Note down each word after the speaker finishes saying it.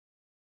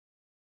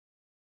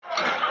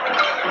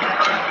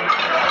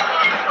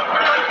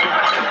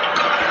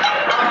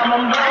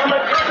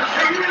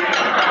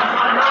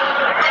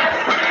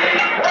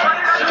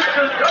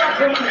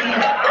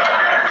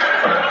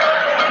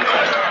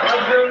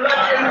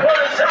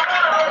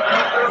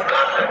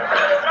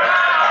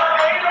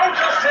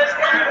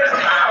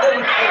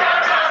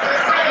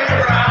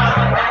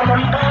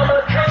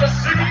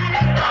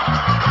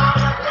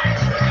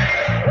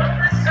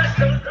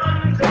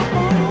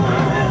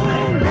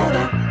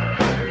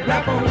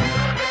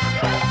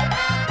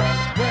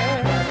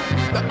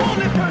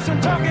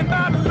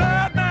about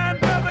love, and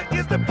brother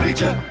is the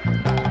preacher.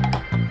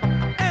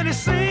 And it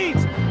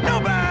seems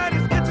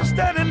nobody's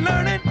interested in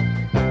learning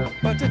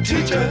but the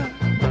teacher.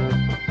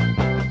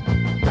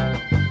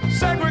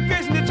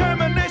 Segregation,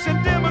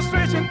 determination,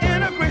 demonstration,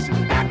 integration,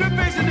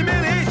 aggravation,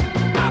 humiliation,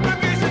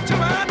 obligation to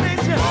our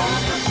nation.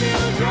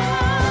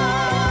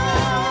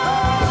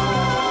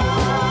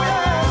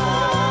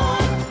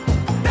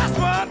 That's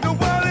what the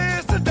world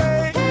is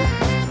today.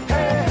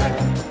 Hey.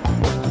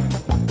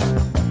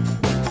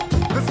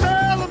 The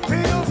sale of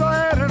pills are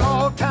at an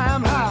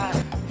all-time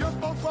high. Young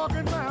folks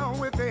walking around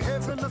with their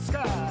heads in the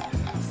sky.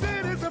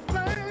 Cities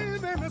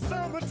aflame in the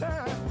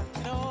summertime.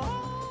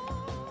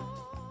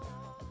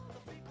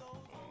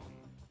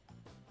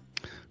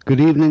 Good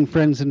evening,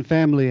 friends and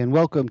family, and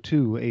welcome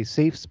to A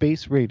Safe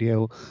Space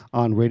Radio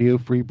on Radio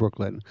Free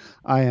Brooklyn.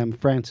 I am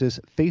Francis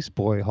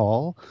Faceboy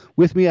Hall.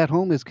 With me at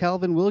home is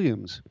Calvin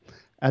Williams.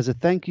 As a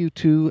thank you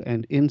to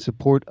and in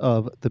support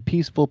of the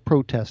peaceful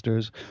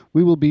protesters,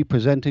 we will be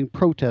presenting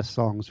protest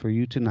songs for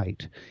you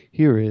tonight.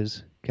 Here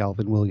is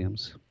Calvin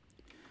Williams.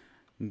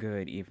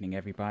 Good evening,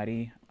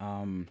 everybody.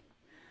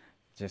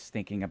 Just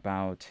thinking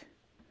about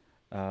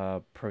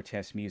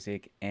protest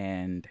music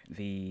and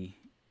the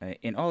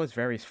in all its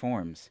various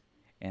forms,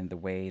 and the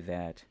way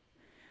that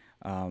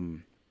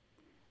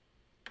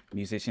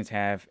musicians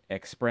have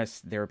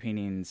expressed their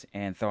opinions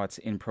and thoughts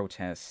in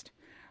protest.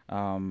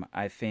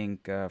 I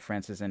think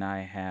Francis and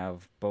I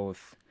have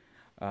both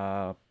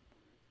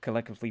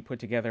collectively put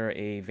together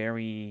a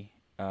very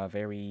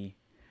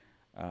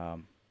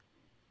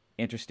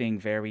interesting,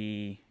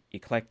 very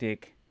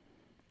eclectic,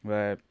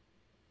 but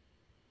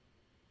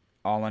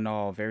all in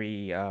all,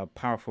 very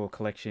powerful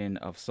collection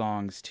of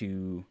songs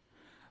to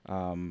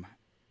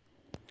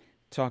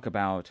talk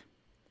about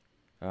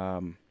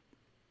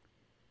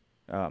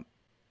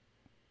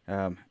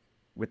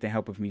with the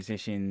help of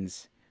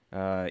musicians,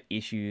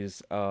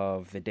 issues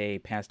of the day,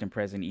 past and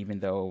present, even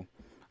though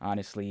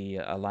honestly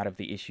a lot of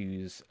the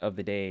issues of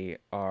the day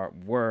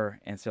were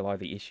and still are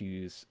the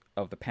issues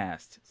of the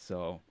past.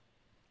 So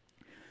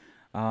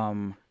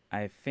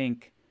I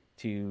think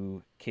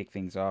to kick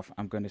things off,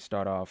 I'm going to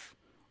start off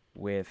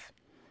with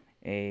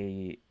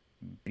a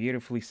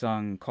beautifully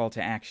sung Call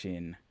to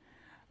Action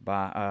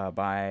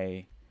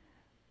by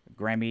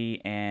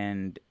Grammy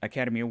and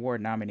Academy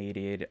Award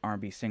nominated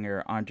R&B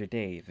singer Andra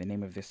Day. The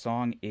name of this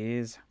song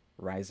is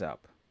Rise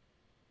Up.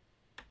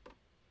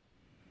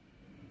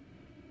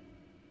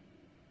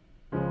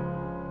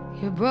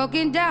 You're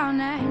broken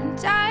down and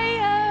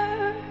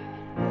tired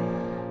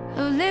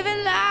of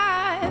living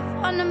life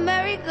on the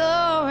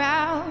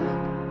merry-go-round,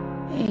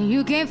 and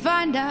you can't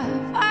find a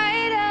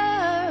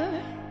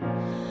fighter,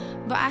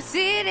 but I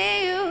see it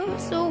in you,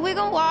 so we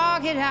gon'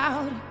 walk it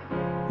out.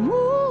 Move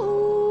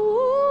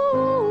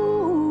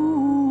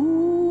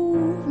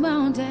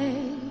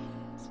mountains,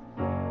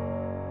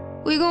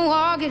 we gon'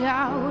 walk it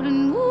out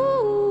and move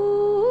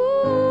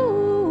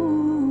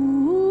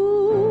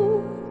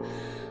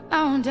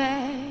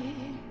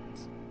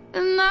mountains.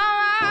 And I'll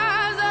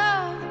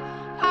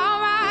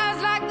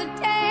rise like the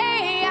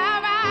day.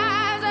 I'll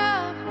rise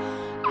up,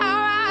 I'll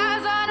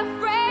rise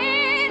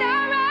unafraid.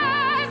 I'll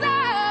rise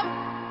up,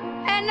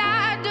 and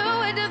I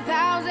do it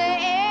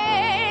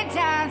 1,000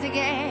 times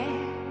again.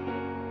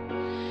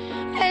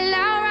 And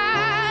I'll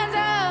rise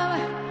up,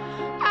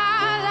 I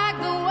like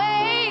the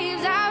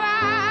waves. I'll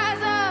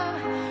rise up,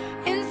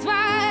 in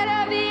spite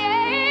of the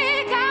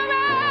ache. I'll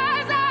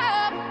rise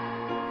up,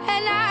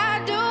 and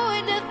I do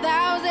it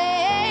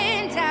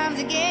 1,000 times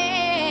again.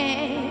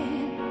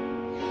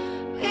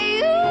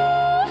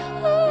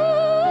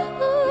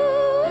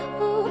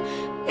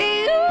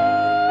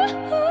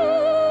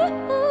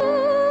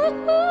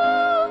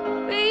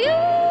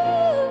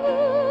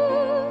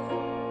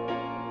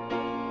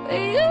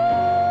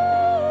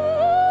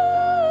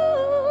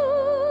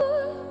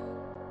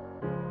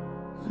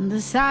 The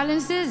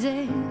silence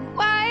isn't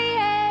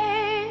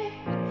quiet,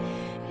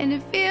 and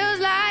it feels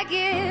like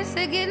it's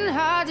getting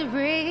hard to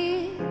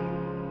breathe.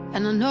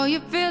 And I know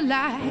you feel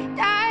like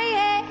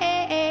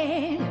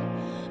dying,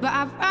 but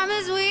I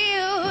promise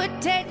we'll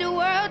take the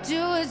world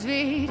to its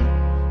feet.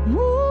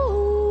 Move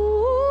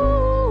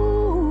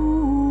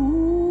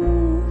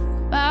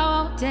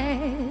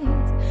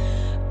mountains,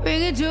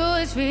 bring it to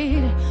its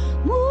feet.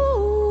 Move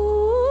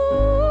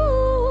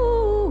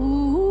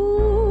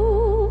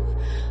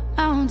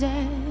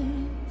mountains.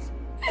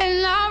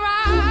 And I'll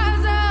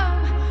rise up,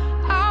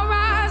 I'll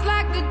rise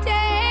like the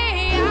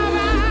day. I'll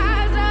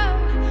rise up,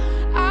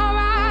 I'll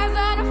rise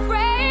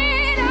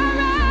unafraid. I'll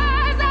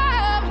rise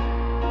up,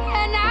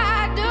 and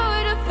I do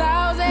it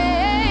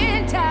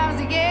 1,000 times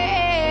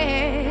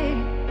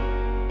again.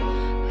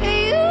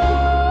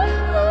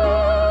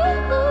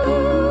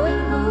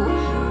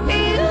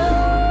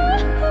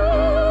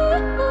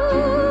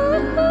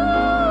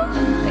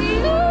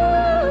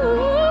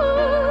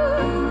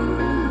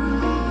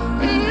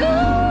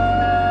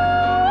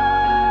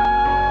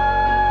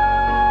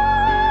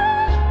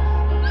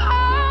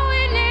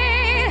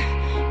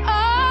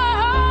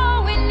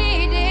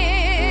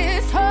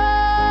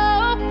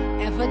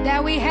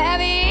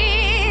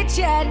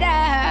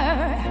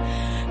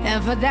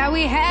 and for that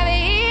we have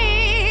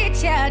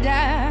each other.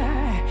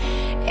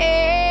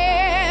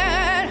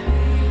 And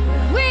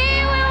we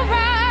will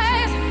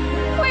rise,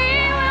 we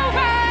will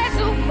rise,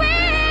 we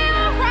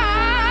will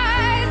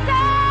rise.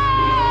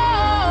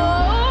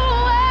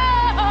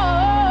 Oh,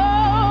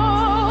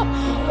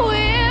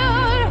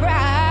 we'll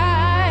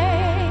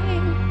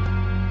rise.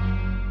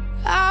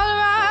 I'll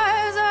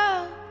rise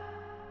up,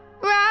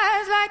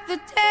 rise like the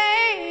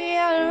day.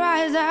 I'll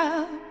rise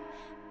up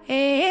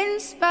in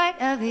spite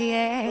of the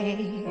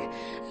ache.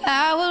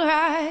 I will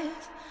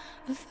rise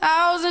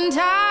 1,000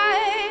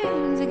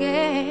 times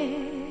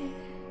again,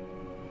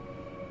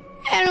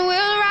 and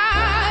we'll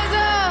rise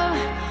up.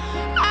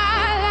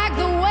 I like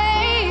the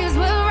waves.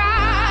 We'll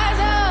rise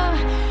up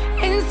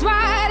in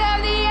spite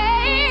of the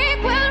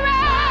ache. We'll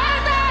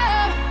rise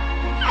up,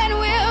 and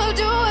we'll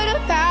do it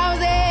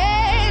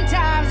 1,000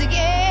 times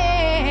again.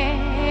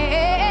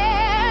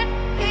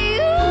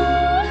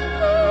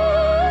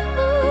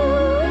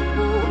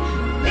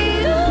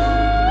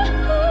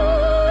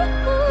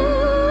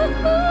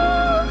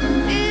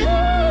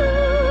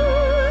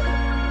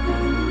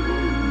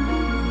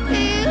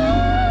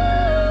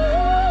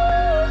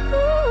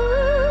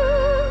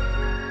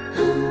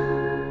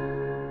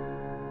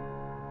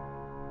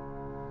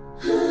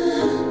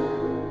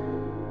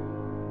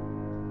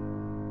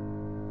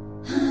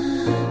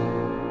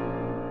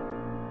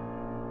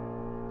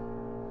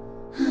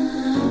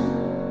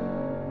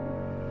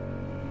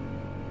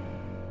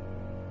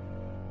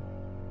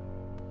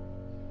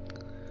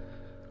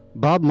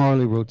 Bob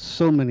Marley wrote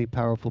so many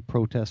powerful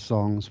protest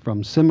songs,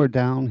 from Simmer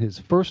Down, his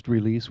first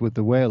release with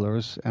the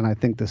Wailers and I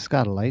think the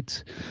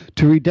Skatalites,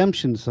 to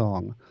Redemption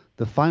Song,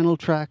 the final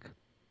track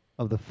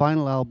of the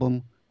final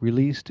album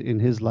released in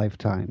his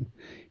lifetime.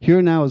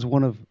 Here now is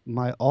one of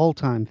my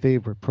all-time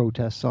favorite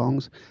protest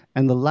songs,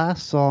 and the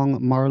last song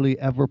Marley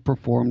ever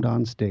performed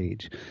on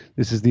stage.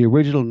 This is the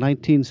original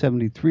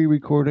 1973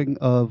 recording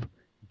of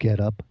Get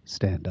Up,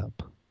 Stand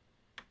Up.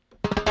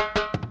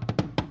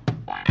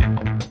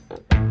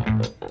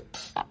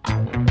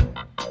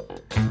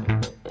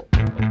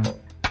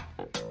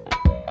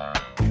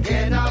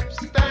 Get up,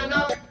 stand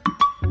up.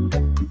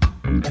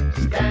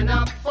 Stand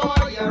up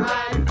for your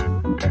right.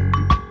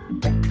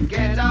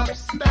 Get up,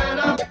 stand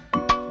up.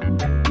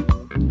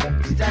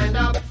 Stand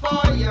up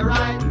for your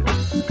right.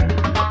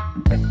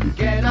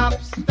 Get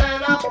up,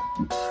 stand up.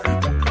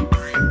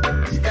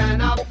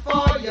 Stand up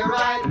for your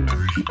right.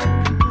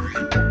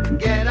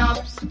 Get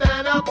up,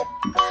 stand up.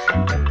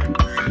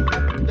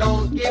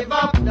 Don't give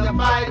up the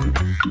fight.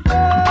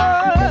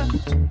 Oh,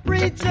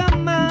 preacher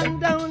man,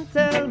 don't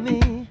tell me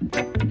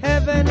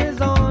heaven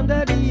is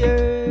under the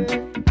earth.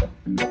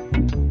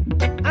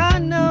 I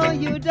know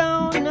you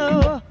don't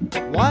know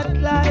what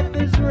life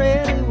is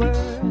really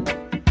worth.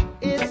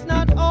 It's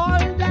not all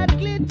that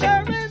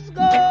glitter is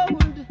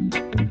gold,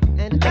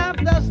 and half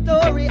the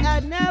story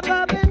had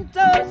never been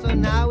told. So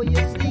now you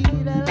see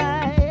the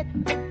light.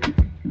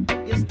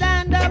 You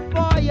stand up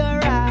for your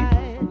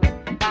right.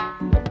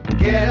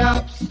 Get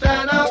up,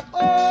 stand up.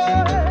 Oh,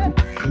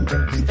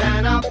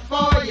 Stand up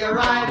for your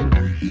right.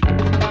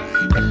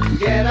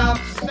 Get up,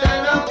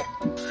 stand up.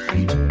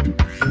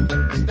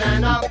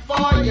 Stand up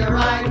for your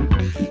right.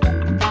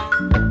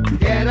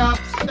 Get up,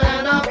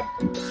 stand up.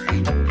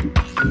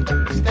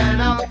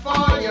 Stand up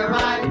for your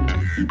right.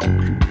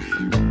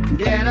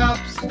 Get up,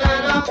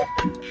 stand up.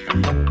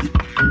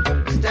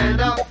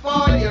 Stand up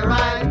for your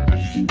right.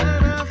 and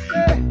I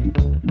say,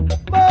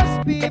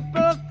 most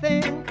people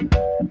think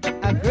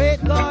a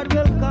great God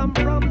will come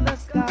from the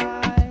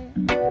sky,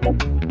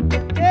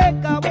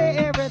 take away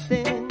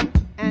everything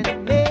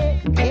and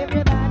make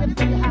everybody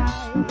feel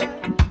high.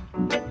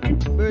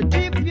 But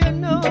if you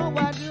know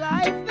what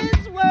life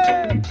is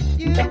worth,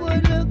 you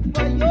would look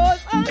for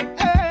yours on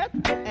earth.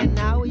 And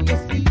now you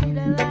see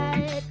the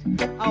light.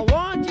 I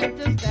want you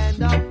to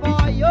stand up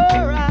for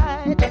your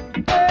right.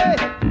 Hey.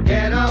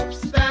 Get up,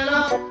 stand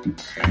up.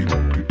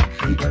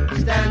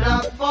 Stand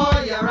up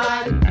for your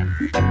right.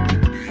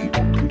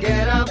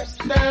 Get up,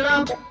 stand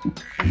up.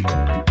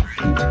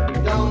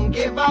 Don't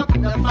give up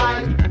the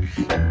fight.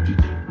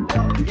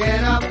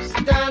 Get up,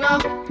 stand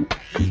up.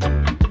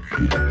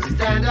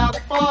 Stand up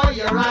for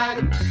your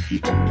right.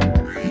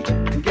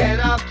 Get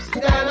up,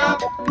 stand up.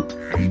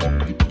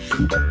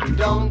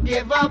 Don't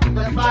give up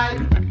the fight.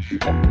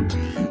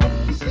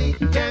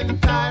 Sick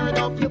and tired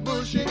of your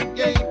bullshit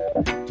game.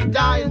 To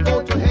die and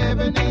go to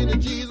heaven in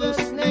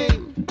Jesus'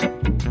 name.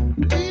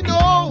 We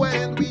know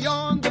and we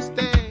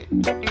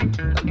understand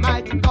that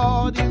mighty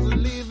God is a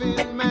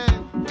living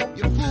man.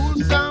 You fool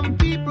some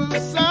people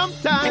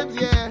sometimes,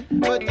 yeah,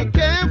 but you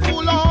can't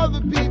fool all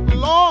the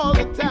people all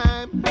the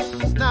time.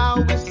 'Cause now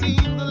we've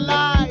seen the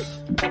light.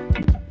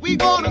 We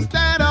gonna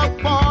stand up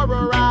for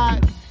a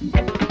right.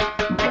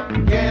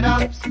 Get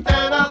up,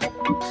 stand up.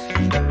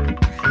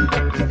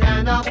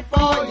 Stand up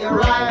for your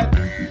right.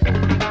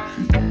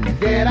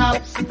 Get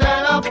up,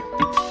 stand up.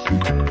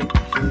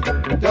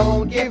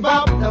 Don't give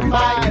up the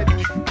fight.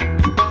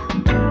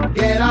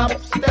 Get up,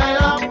 stand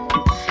up.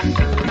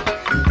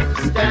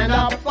 Stand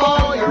up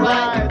for your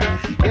right.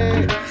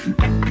 Yeah.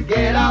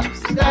 Get up,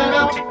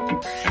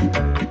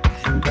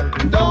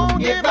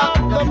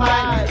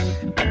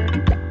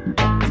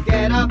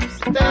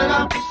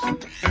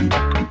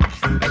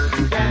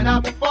 Stand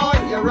up for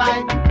your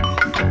right.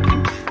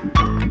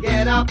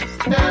 Get up,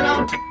 stand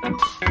up.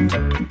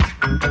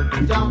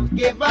 Don't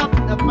give up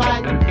the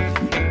fight.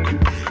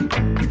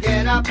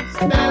 Get up,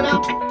 stand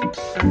up.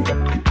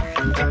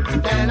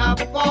 Stand up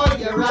for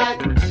your right.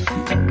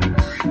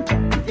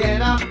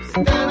 Get up,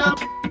 stand up.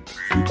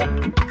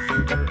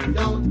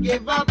 Don't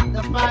give up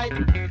the fight.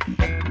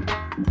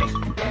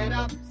 Get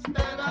up,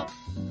 stand up.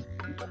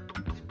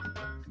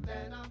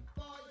 Stand up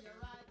for your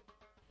right.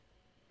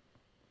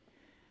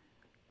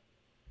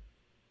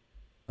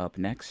 Up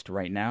next,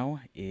 right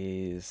now,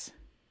 is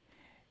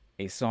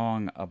a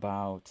song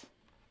about.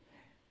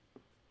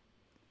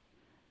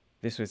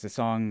 This was a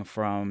song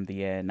from the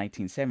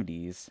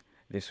 1970s.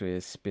 This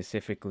was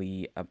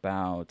specifically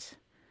about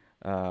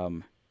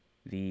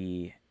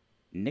the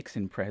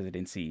Nixon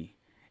presidency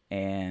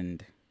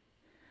and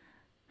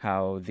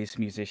how this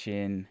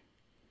musician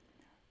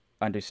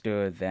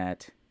understood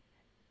that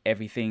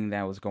everything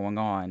that was going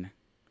on,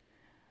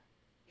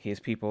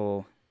 his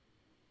people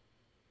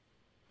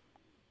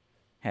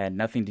had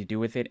nothing to do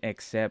with it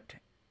except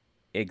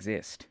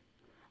exist.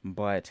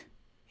 But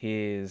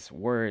his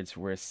words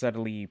were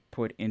subtly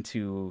put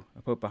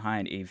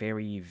behind a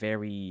very,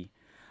 very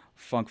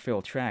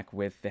funk-filled track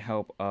with the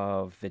help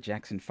of the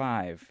Jackson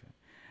 5.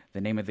 The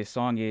name of this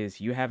song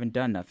is You Haven't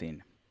Done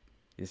Nothing.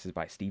 This is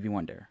by Stevie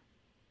Wonder.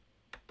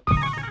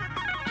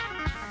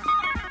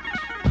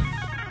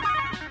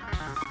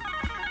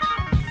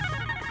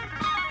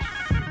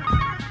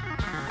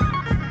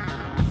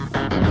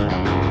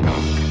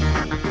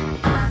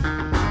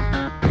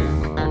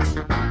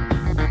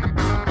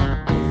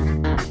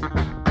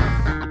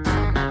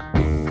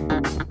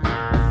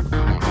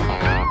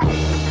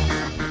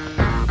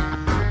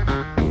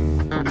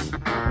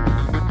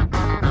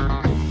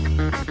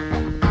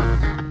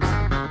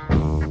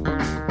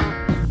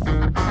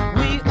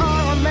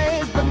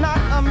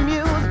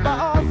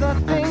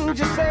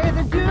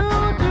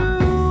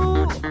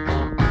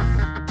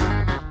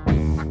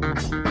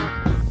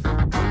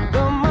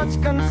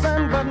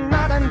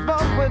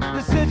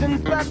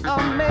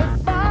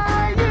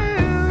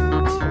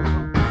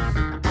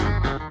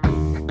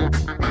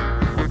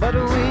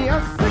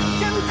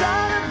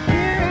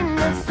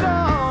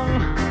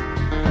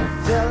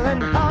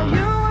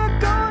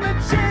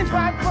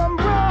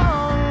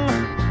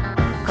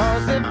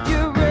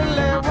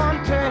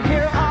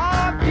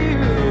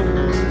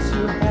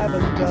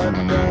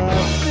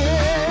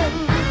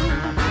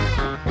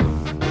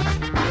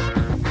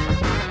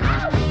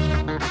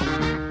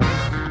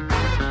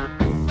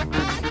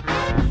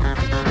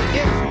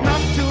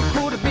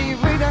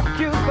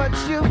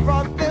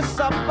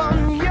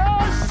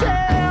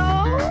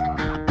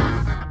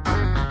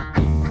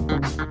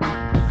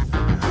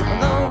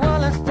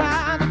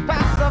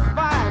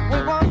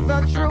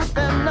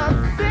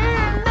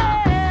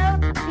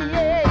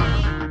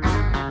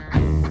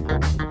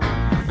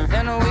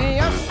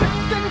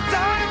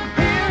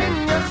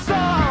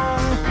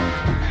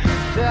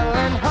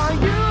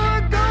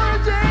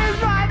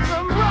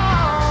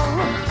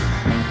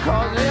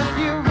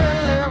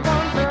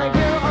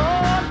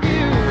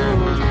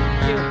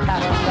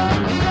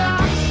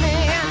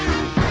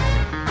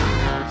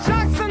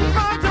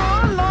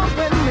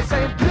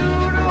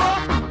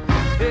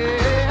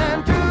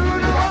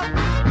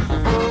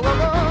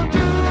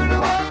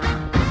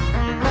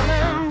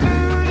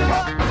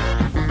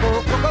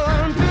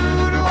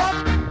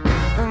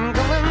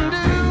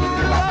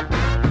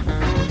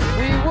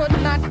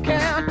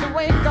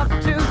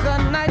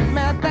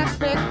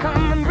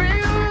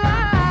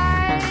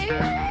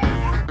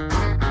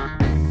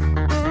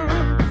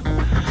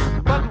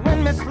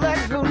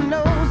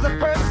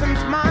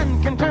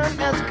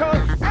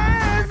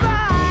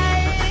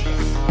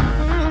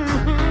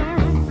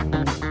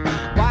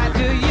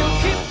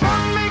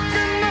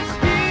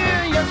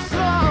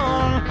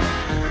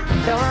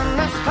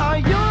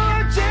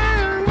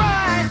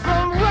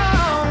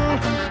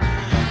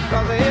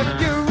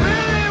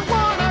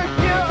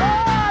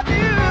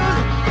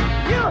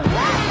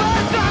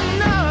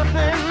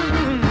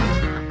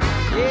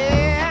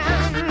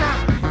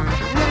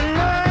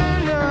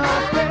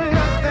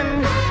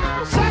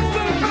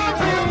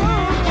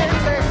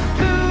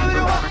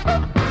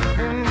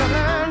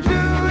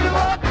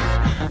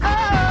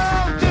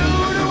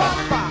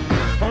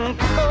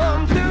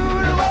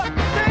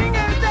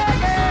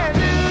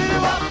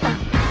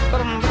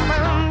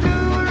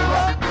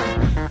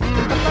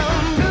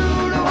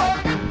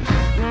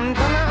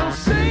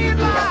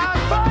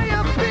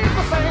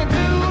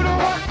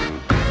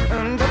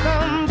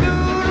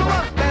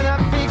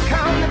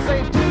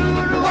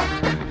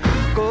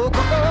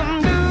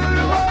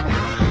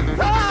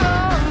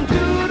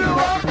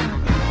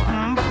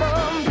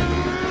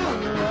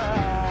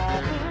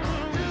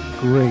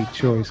 Great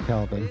choice,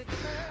 Calvin.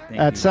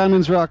 At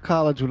Simon's Rock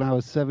College when I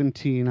was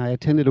 17, I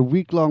attended a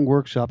week-long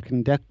workshop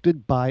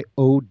conducted by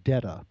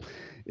Odetta.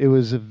 It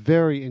was a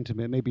very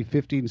intimate, maybe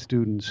 15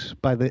 students.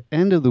 By the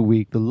end of the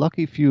week, the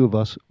lucky few of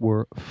us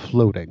were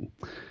floating.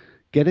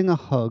 Getting a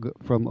hug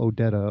from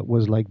Odetta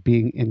was like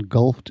being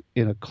engulfed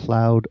in a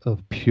cloud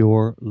of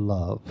pure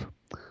love.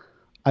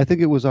 I think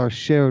it was our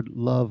shared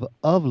love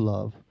of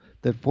love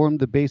that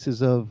formed the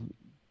basis of,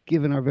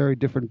 given our very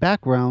different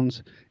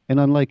backgrounds, an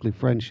unlikely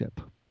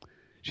friendship.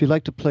 She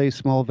liked to play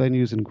small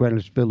venues in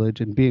Greenwich Village,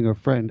 and being her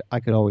friend, I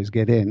could always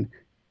get in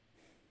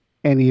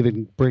and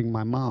even bring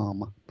my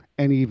mom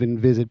and even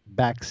visit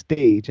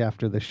backstage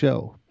after the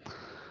show.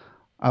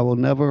 I will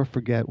never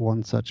forget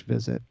one such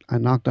visit. I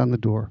knocked on the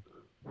door.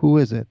 "Who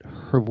is it?"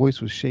 Her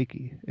voice was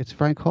shaky. "It's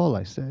Frank Hall,"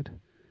 I said.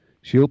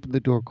 She opened the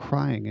door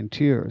crying in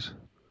tears.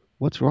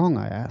 "What's wrong?"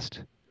 I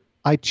asked.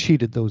 "I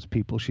cheated those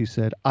people," she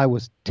said. "I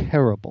was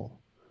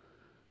terrible."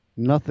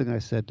 Nothing I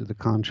said to the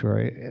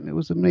contrary, and it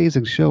was an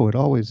amazing show, it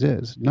always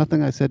is.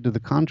 Nothing I said to the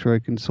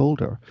contrary consoled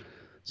her.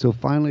 So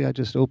finally I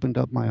just opened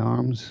up my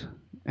arms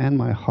and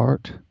my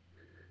heart,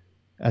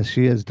 as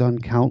she has done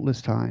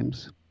countless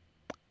times.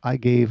 I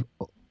gave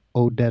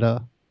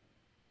Odetta,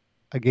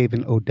 I gave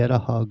an Odetta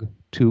hug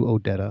to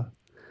Odetta,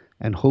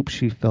 and hope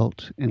she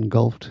felt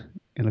engulfed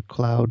in a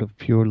cloud of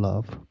pure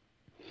love.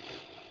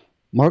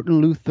 Martin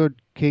Luther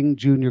King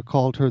Jr.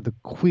 called her the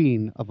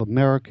queen of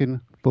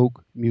American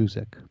folk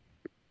music.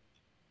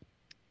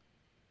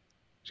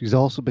 She's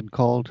also been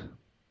called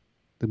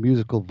the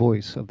musical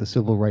voice of the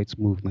civil rights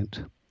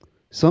movement.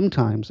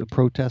 Sometimes a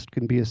protest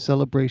can be a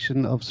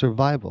celebration of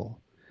survival.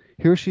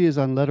 Here she is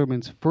on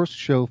Letterman's first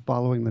show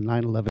following the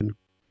 9/11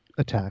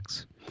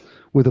 attacks,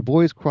 with a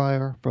boys'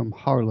 choir from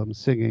Harlem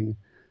singing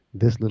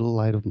 "This Little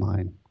Light of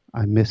Mine."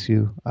 I miss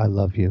you, I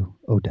love you,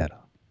 Odetta.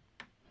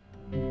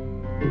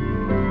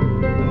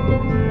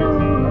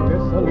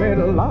 Just a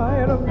little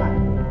light of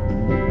mine,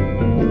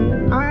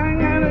 I ain't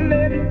gonna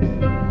let it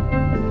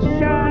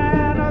shine.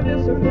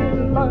 Just a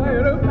little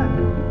light of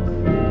mine,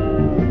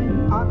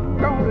 I'm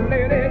gonna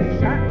let it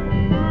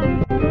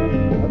shine.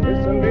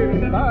 Just a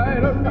little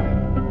light of mine,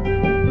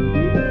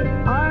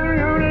 I'm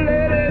gonna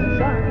let it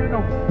shine.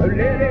 Oh,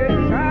 let it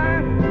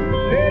shine,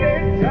 let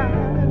it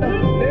shine,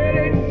 let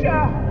it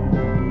shine.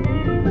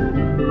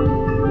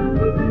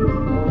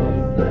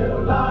 This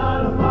little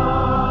light of mine,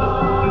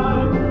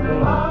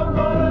 I'm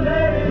gonna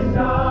let it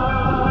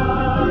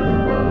shine.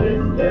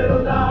 This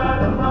little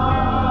light of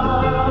mine,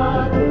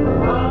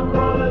 I'm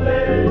gonna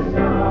let it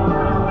shine. This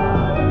little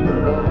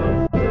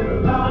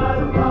light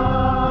of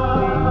mine,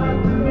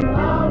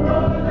 I'm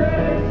gonna let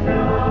it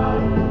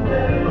shine.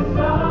 Let it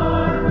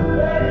shine,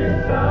 let it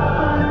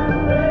shine,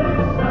 let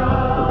it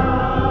shine.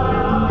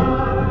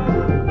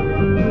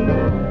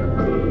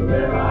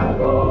 Everywhere I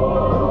go,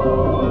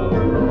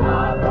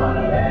 I'm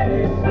gonna let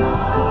it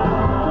shine.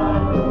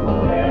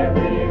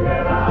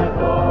 Everywhere I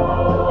go,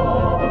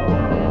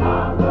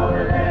 I'm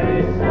gonna let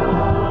it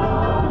shine.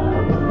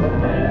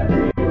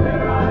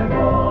 Everywhere I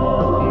go,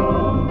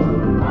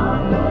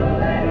 I'm gonna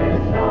let it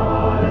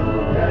shine.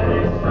 Let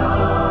it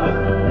shine,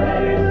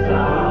 let it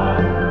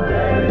shine,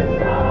 let it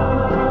shine.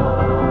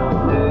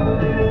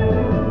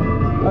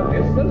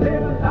 It's a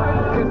little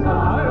light, it's a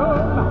light of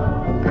mine.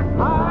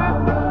 I'm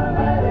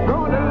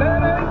gonna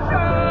let it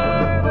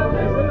shine.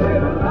 It's a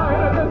little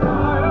light, it's a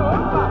light of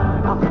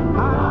mine. I'm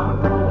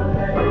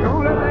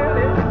gonna let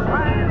it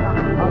shine.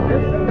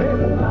 It's a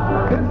little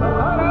light, it's a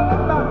light of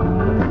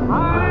mine.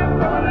 I'm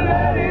gonna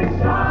let it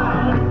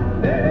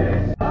shine. Let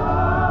it shine.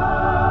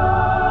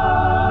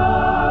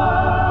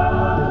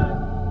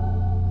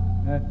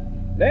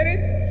 Let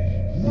it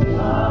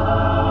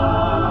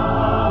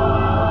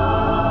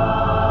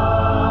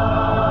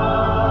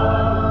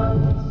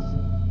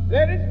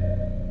let it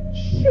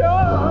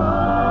shine.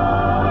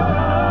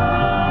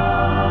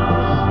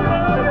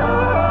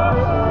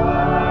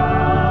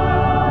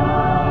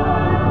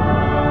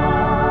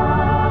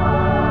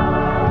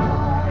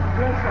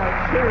 Bless our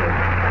children.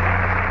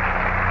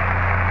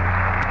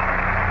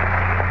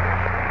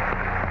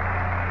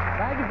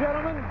 Thank you,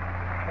 gentlemen.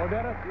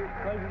 Odetta,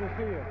 pleasure to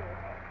see you.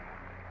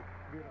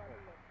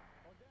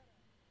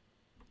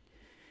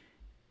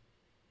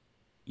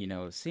 You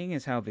know, seeing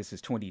as how this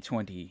is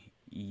 2020,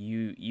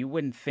 you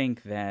wouldn't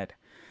think that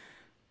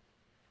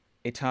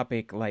a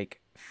topic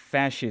like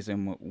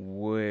fascism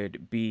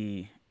would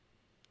be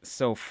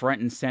so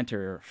front and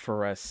center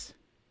for us,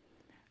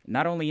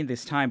 not only in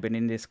this time, but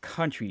in this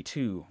country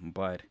too.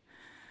 But,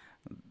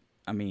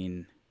 I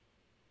mean,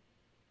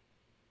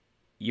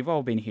 you've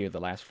all been here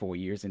the last 4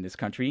 years in this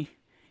country.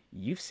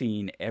 You've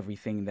seen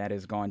everything that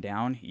has gone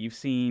down. You've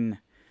seen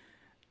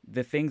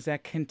the things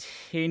that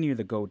continue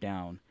to go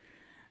down.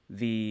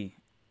 The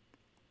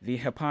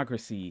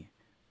hypocrisy,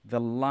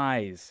 the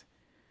lies,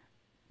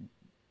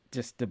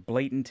 just the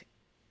blatant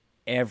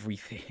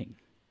everything.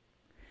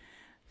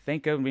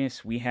 Thank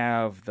goodness we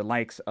have the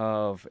likes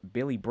of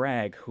Billy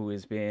Bragg, who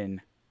has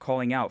been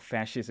calling out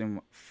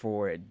fascism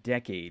for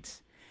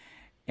decades.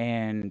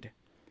 And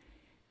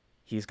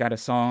he's got a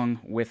song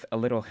with a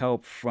little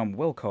help from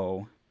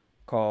Wilco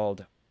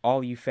called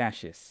All You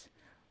Fascists.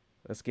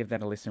 Let's give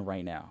that a listen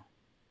right now.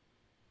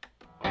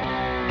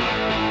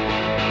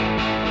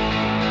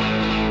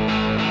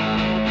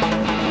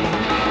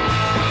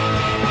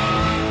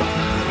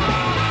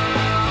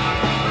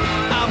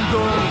 I'm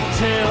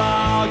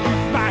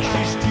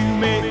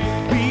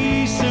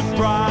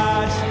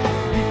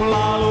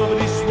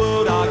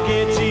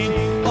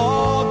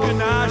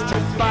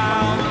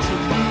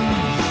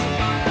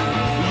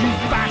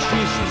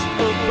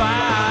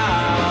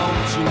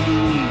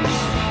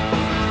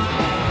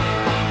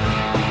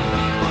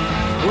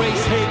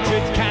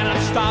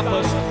stop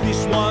us.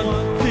 This one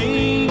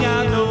thing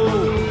I know,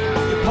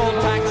 your poll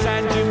tax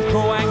and Jim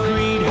Crow and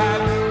greed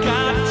have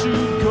got to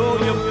go.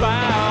 You're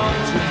bound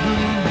to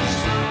lose.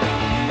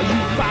 You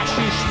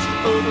fascists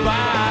are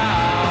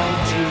bound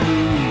to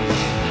lose.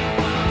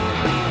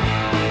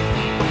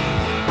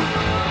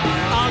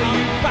 All of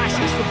you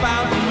fascists are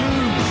bound to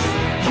lose.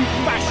 You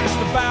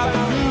fascists are bound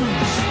to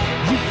lose.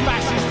 You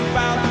fascists are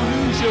bound to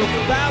lose. You're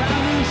bound to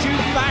lose. You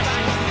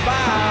fascists are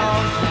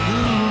bound to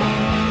lose.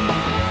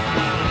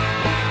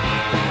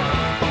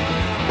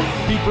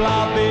 People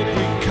of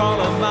every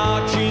color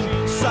marching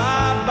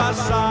side by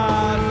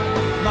side,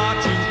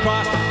 marching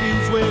across the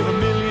fields where a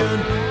million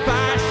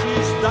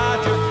fascists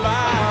died. You're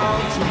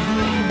bound to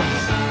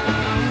lose.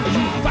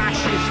 You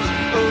fascists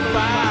are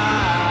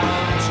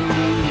bound to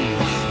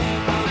lose.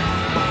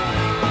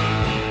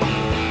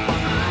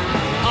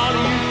 All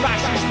of you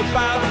fascists are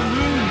bound to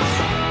lose.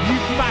 You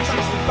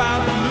fascists are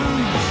bound to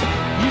lose.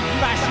 You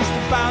fascists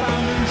are bound to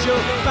lose.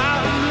 You're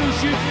bound to lose.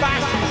 You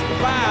fascists are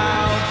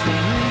bound to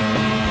lose.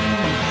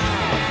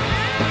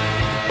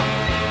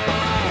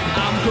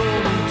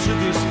 To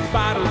this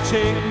battle,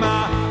 take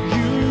my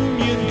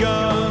Union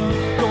gun.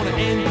 Gonna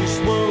end this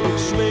world of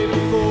slavery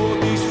before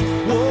this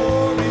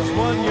war is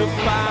won. You're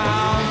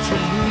bound to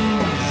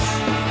lose.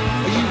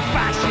 You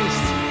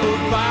fascists are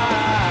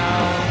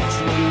bound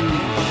to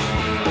lose.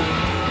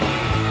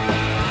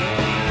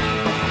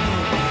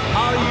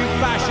 All you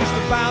fascists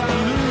are bound to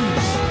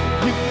lose.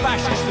 You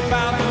fascists are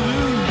bound to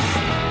lose.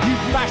 You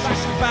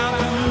fascists are bound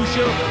to lose.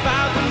 You're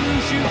bound to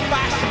lose. You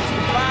fascists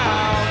are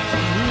bound to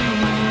lose.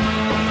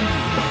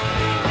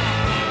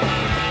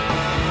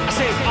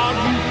 All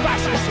you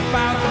fascists are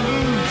bound to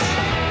lose.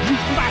 You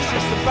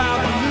fascists are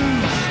bound to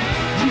lose.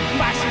 You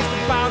fascists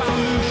are bound to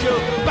lose.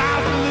 You're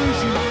bound to lose.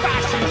 You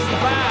fascists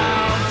are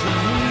bound to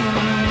lose.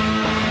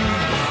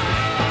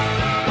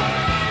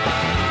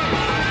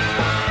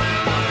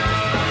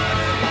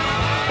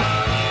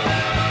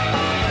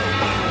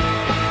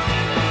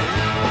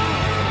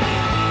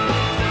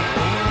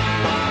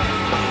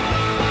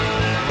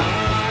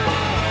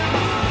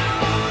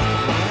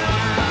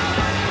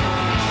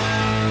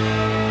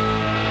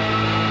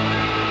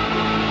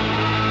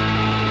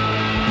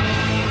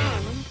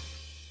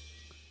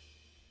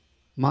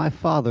 My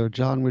father,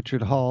 John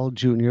Richard Hall,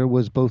 Jr.,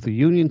 was both a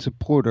union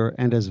supporter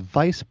and as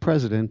vice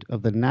president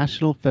of the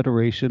National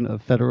Federation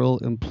of Federal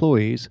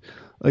Employees,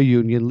 a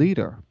union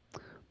leader.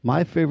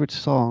 My favorite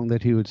song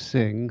that he would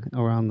sing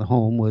around the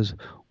home was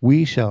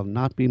We Shall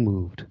Not Be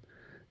Moved.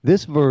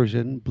 This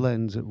version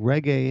blends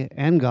reggae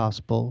and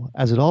gospel,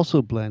 as it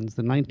also blends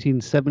the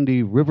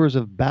 1970 Rivers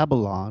of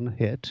Babylon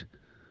hit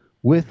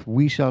with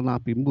We Shall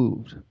Not Be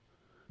Moved.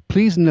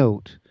 Please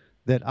note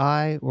that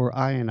I, or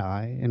I and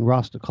I, in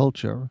Rasta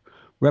culture,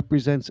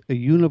 represents a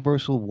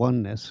universal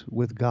oneness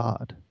with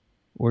God,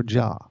 or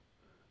Jah.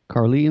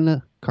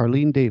 Carlene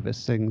Davis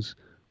sings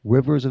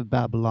Rivers of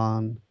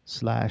Babylon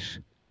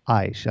 /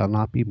 I Shall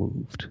Not Be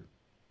Moved.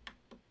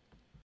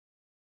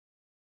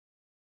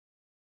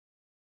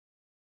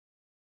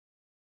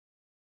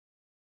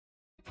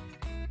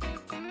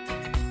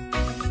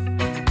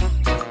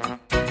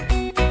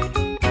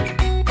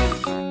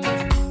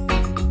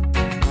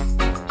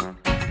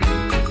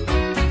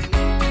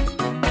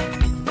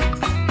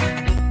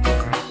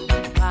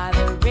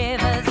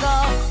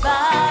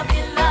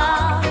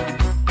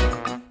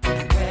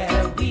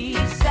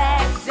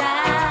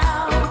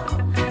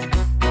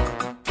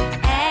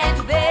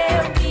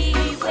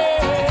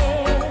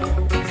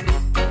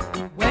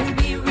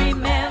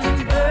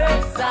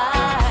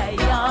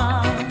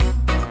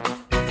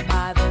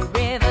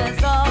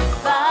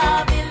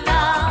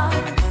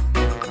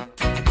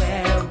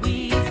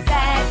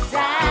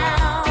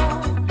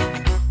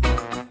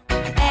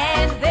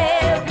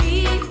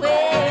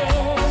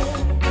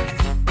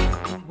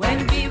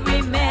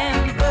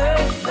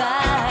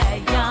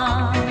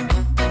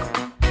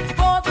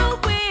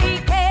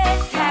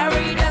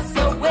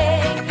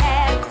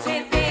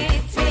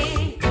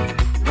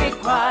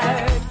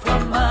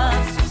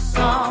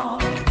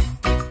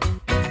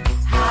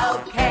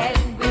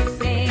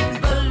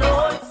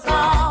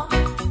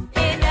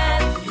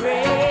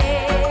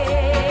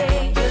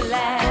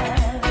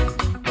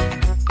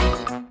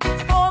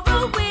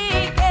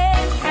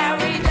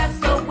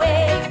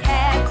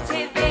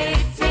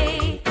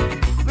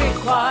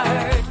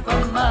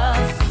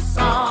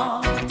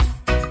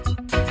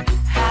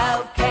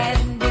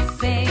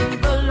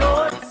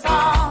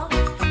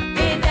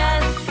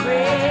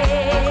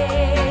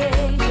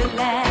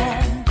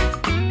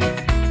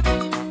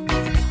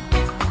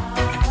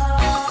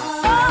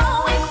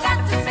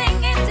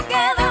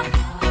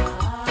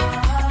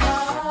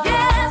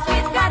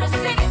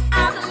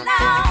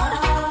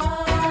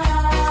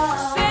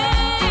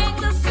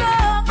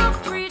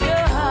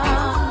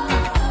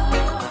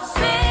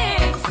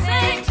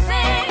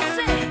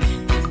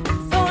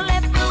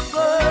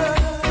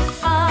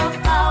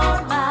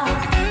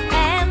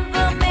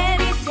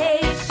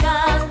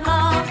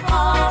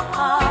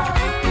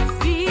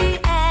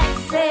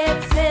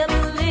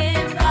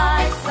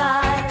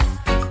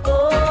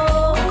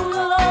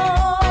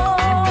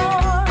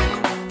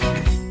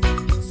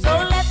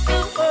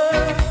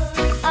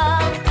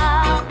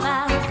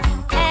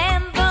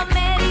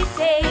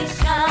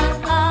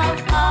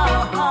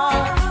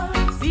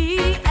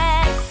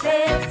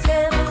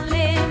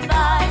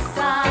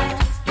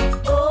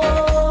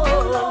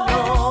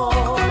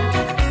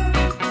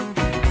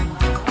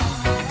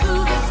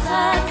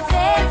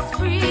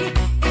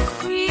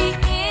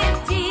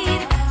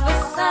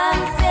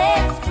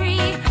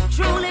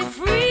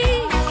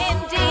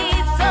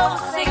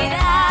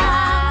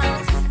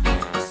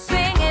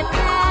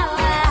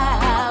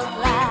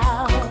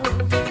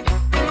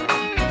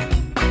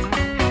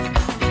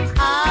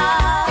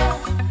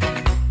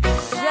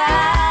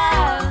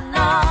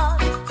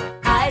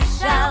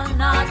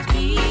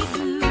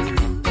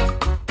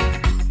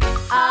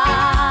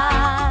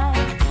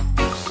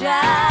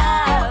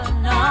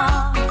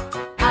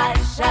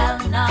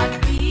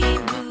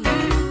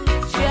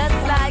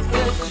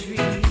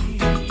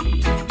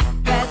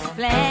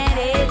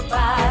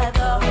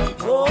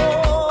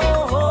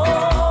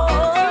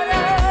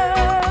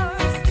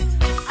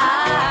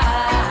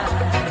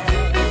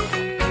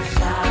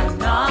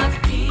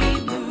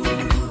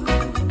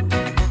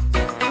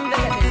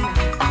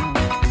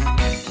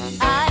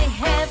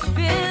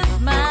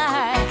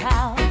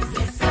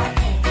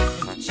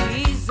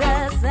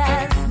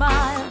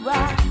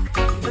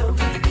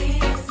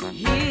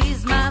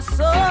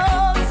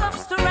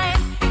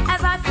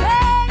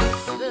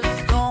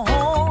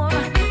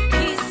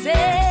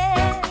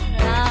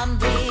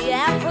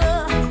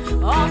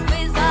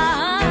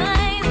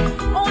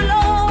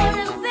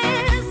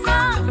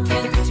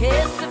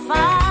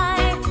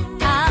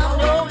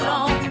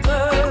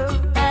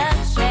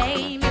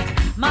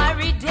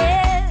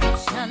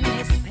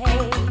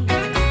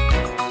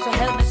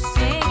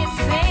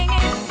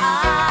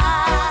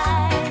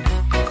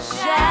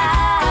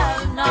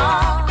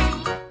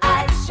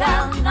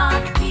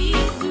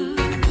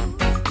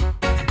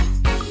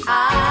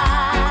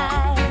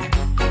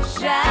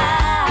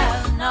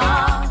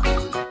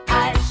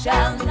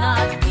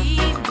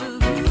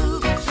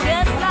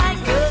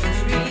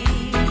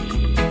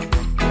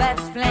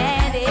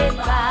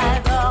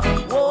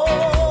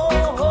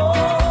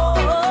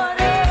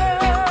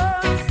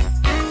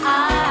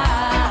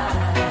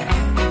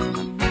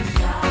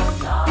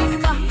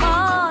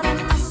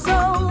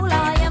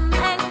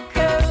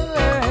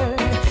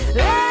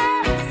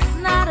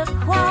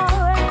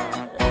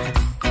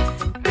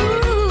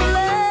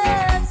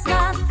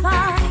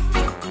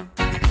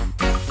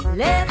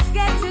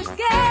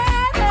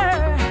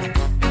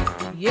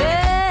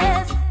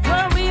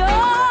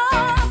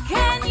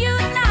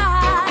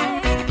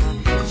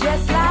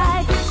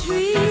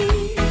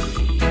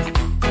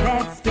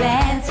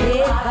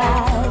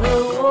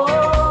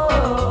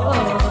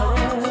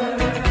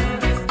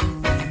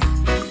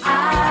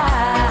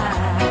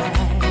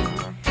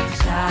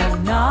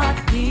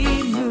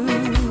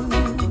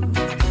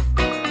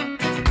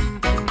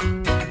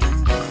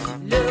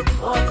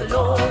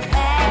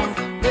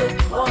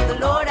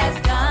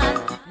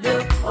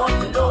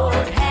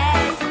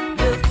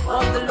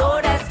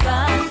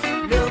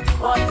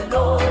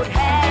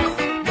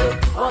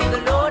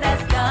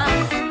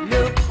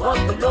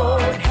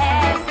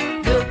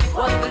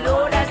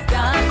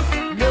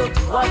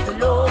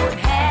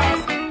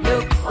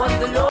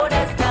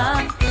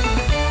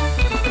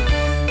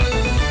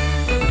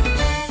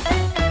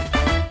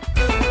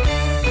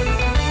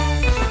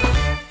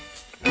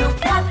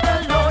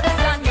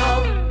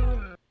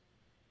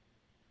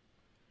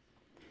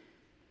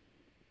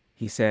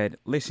 said,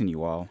 "Listen,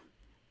 you all,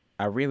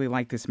 I really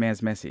like this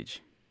man's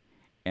message.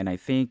 And I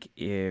think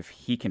if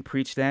he can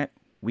preach that,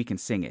 we can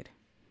sing it."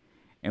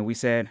 And we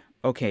said,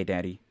 "Okay,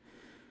 Daddy."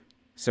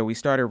 So we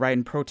started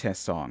writing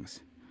protest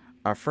songs.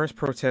 Our first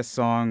protest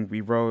song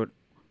we wrote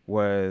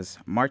was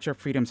March Up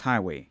Freedom's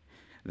Highway.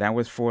 That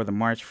was for the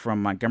march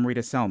from Montgomery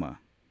to Selma.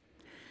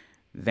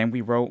 Then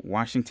we wrote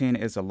Washington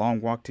is a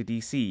Long Walk to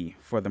D.C.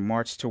 for the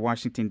march to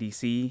Washington,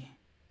 D.C.,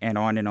 and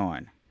on and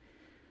on.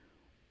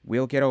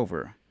 We'll get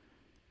over.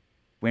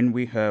 When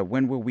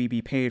will we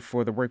be paid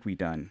for the work we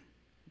done?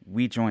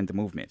 We joined the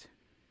movement.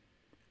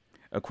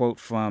 A quote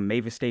from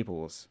Mavis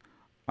Staples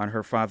on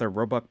her father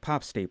Roebuck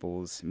Pop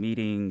Staples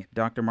meeting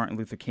Dr. Martin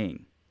Luther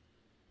King.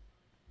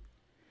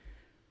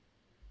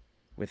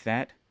 With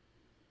that,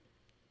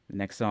 the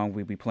next song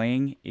we'll be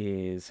playing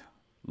is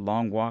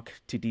Long Walk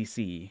to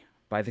D.C.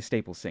 by the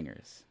Staples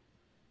Singers.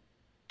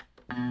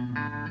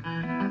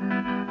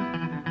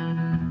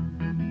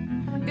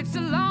 It's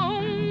a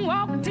long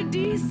walk to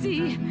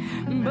D.C.,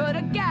 but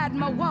I got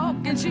my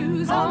walking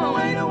shoes on. the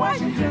way to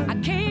Washington. I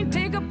can't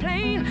take a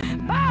plane,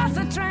 bus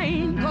or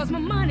train, 'cause my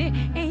money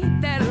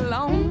ain't that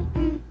long.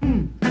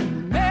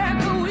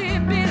 America, we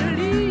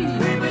believe,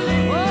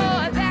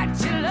 oh, that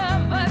you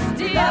love us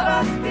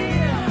still.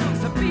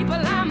 So people,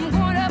 I'm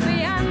going up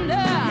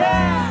yonder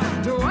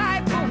to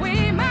wipe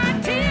away my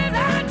tears.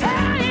 I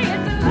tell you,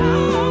 it's a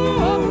long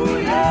walk to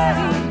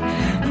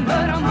D.C.,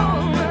 but I'm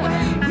on.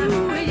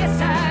 Ooh,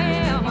 yes, I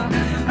am.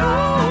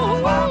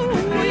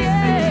 Ooh,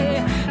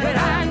 yeah, but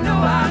I know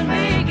I'll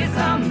make it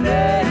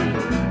someday.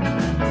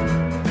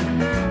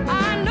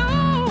 I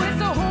know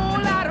it's a whole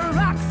lot of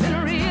rocks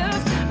and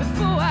reels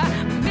before I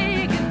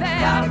make it there.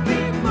 Gotta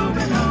keep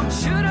moving on.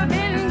 Should have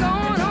been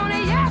gone on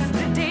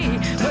yesterday,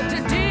 but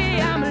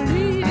today I'm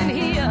leaving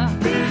here.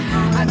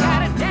 I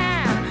got a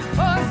dime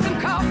for some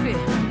coffee.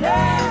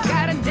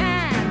 Got a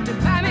dime to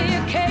buy me a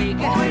cake.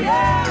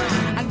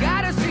 I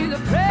gotta see the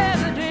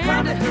president.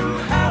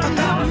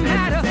 No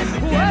matter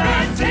what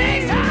it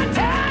takes, I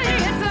tell you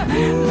it's a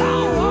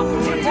long walk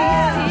to D.C.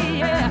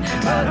 Yeah,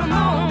 but I'm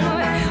on.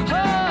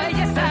 Oh,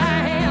 yes, I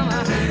am.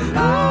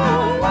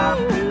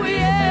 Oh,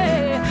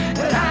 yeah,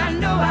 but I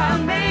know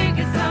I'll make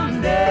it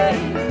someday.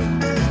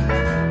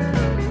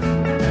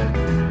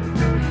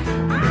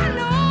 I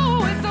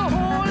know it's a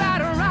whole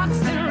lot of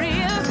rocks and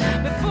reels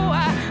before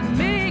I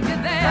make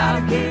it there.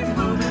 Gotta keep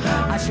moving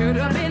on. I should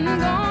have been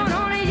gone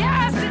on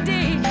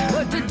yesterday,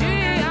 but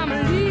today I'm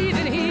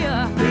leaving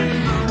here.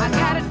 I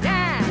got a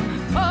dime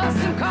for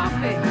some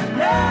coffee,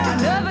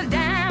 another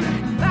dime,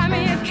 buy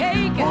me a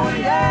cake.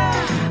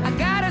 I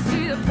gotta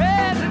see the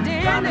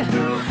president.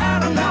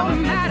 No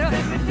matter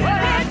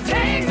what it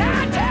takes, I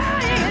tell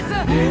you it's a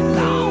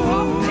long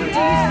walk to D.C.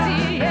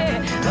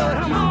 Yeah, but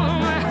I'm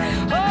on.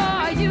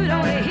 Oh, you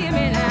don't hear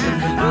me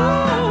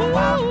now.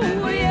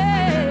 Oh,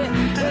 yeah,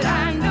 but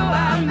I know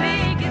I'll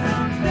make it.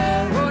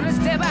 Gonna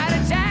step out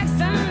of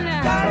Jackson,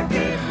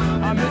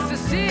 or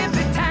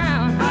Mississippi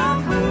town,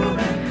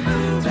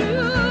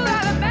 through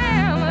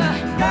Alabama.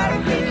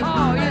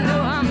 Oh, you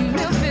know I'm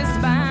Memphis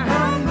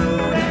bound.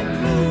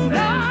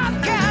 North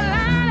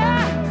Carolina,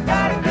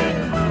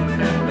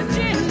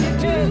 Virginia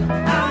too.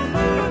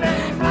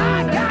 I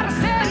gotta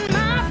set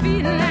my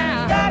feet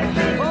now.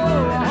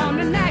 Oh, on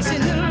the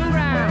national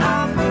ground.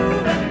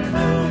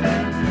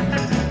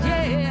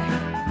 Yeah.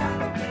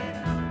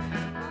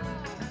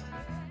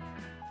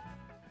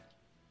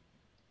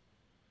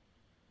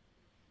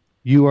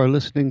 You are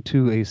listening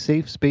to a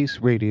Safe Space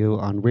Radio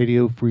on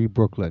Radio Free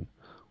Brooklyn.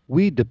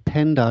 We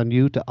depend on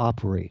you to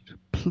operate.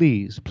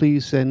 Please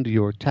send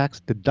your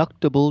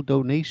tax-deductible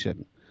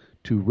donation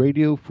to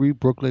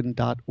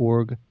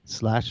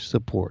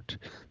radiofreebrooklyn.org/support.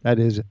 That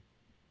is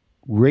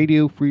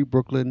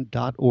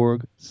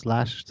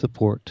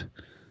radiofreebrooklyn.org/support,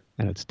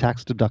 and it's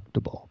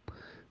tax-deductible.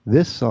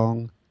 This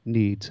song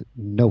needs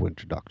no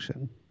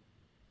introduction.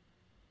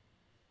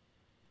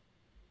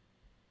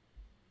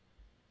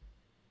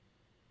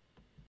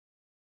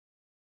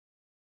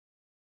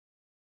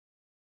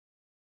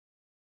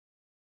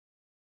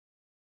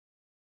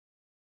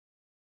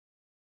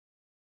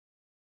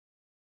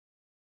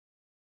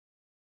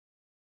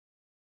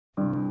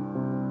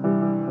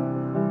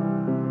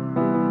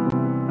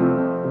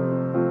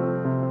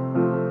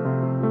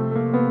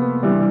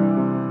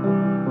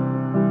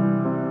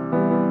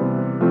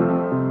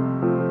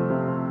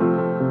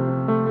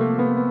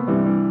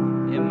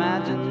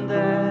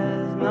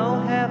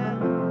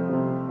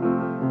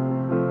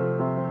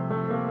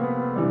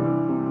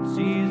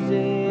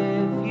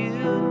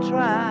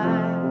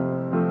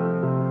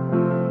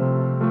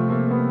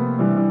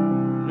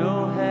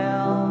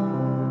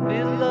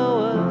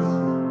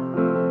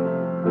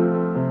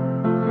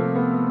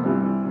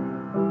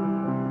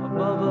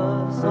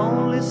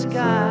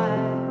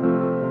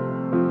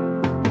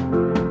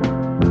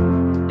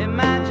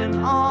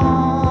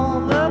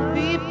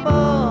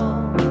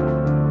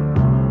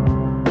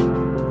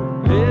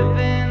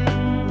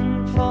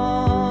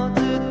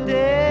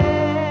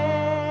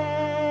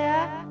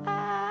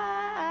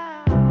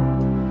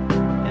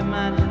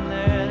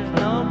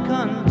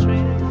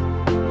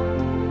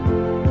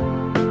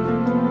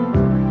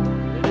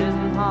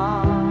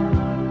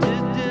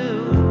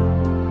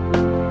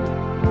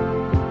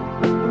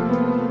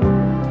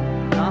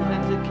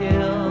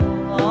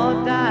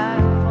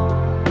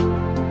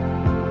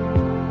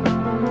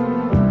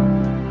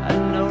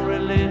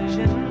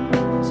 religion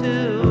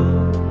too.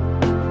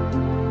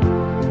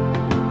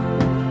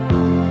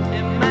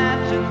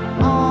 Imagine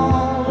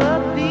all the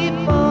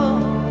people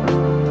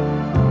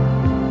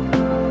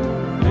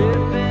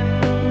living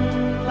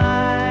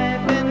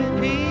life in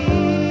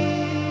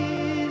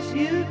peace.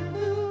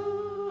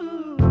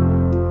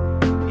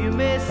 You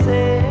may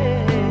say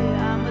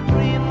I'm a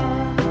dreamer,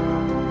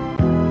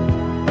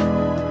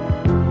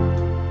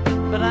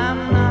 but I'm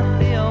not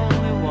the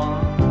only one.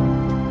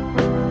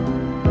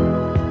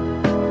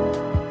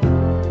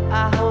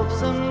 I hope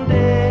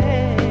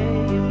someday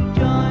you'll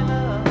join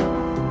us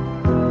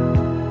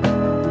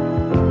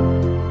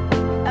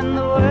and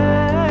the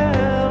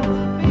world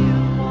will be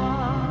as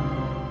one.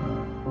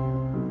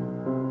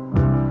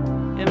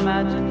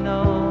 Imagine no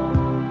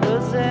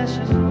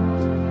possessions.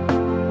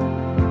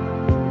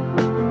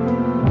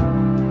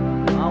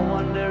 I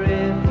wonder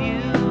if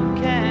you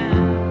can.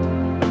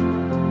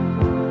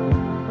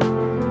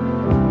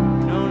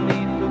 No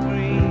need for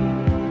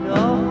greed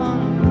or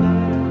hunger,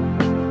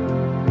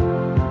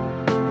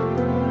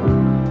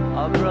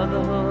 or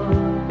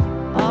brotherhood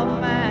of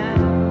man.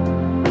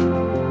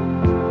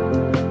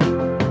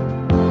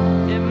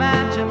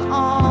 Imagine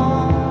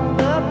all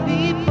the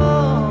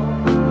people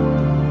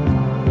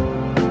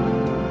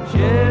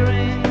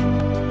sharing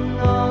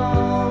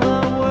all the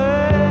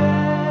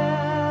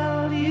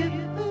world.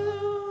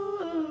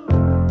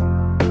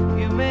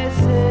 You may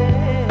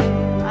say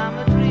I'm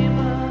a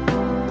dreamer,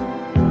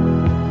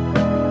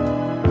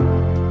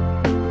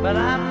 but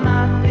I'm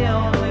not the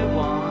only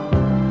one.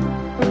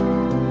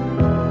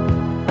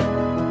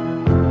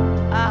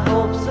 I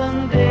hope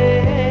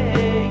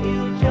someday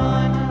you'll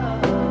join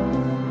us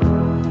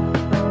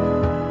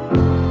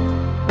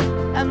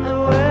and the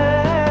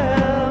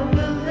world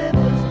will live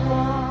as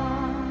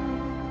one.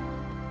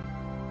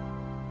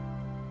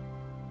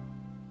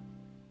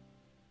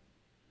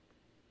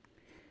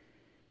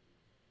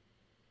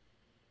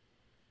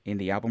 In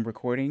the album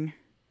recording,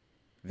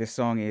 this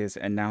song is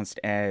announced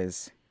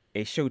as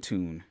a show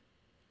tune,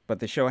 but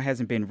the show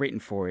hasn't been written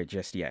for it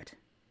just yet.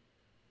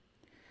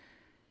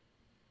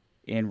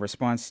 In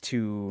response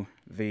to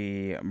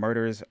the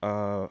murder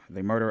of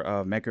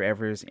Medgar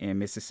Evers in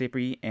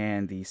Mississippi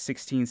and the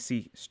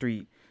 16th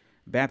Street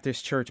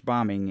Baptist Church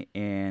bombing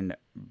in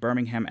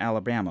Birmingham,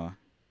 Alabama,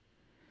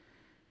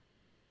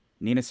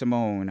 Nina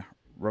Simone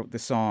wrote the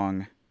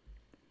song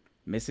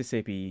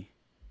Mississippi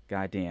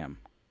Goddamn.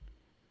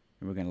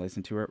 And we're going to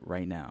listen to it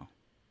right now.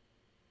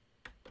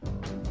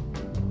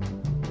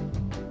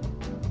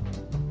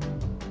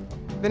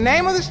 The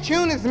name of this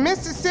tune is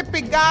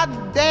Mississippi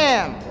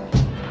Goddamn.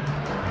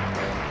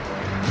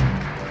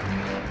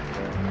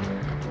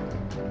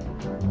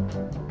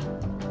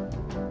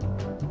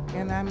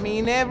 And I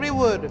mean every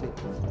word of it.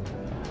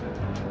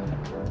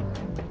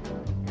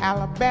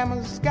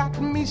 Alabama's got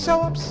me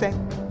so upset.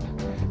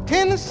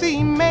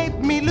 Tennessee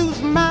made me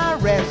lose my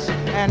rest.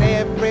 And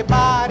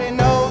everybody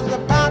knows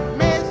about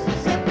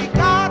Mississippi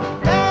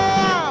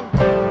Goddamn.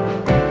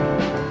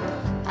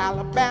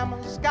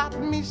 Alabama's got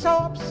me so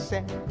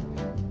upset.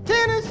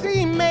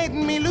 Tennessee made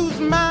me lose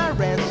my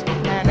rest.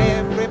 And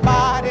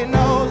everybody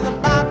knows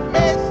about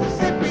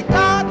Mississippi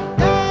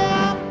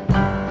Goddamn.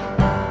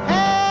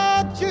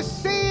 Can't you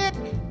see it?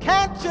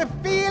 Can't you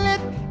feel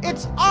it?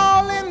 It's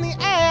all in the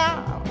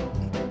air.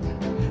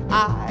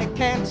 I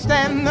can't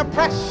stand the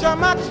pressure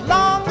much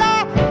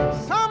longer.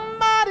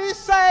 Somebody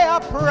say a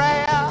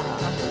prayer.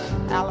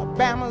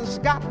 Alabama's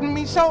gotten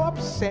me so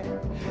upset.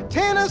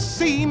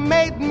 Tennessee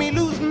made me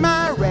lose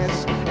my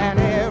rest. And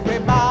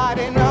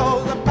everybody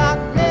knows about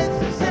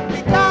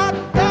Mississippi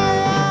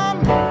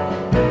Goddamn.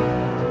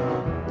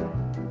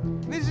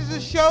 This is a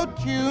show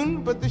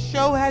tune, but the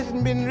show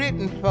hasn't been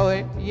written for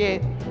it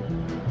yet.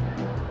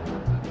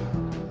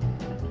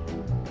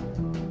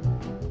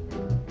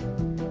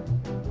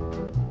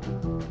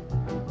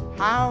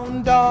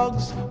 Hound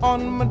dogs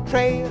on my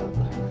trail,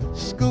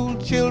 school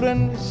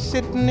children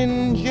sitting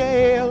in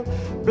jail,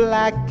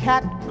 black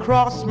cat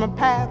cross my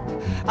path.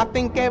 I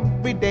think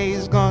every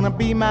day's gonna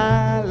be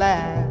my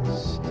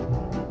last.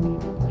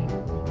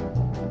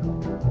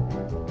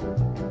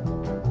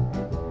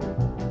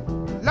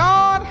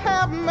 Lord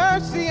have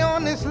mercy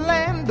on this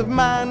land of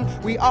mine.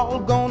 We all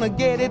gonna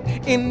get it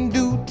in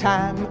due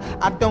time.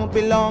 I don't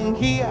belong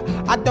here,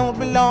 I don't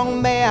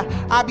belong there.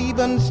 I've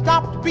even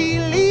stopped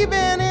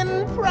believing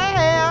in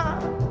prayer.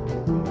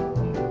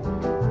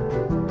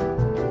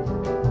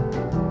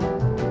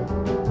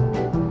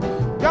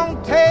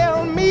 Don't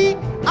tell me,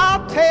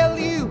 I'll tell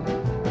you.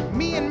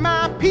 Me and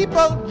my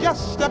people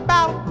just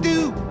about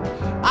do.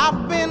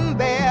 I've been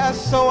there,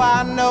 so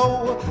I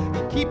know.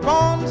 Keep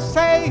on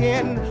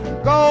saying,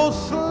 go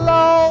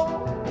slow.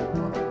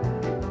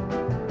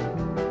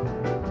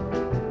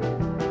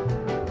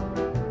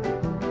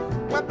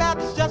 Well,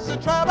 that's just the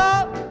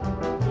trouble.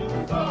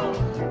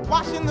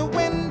 Washing the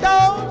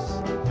windows,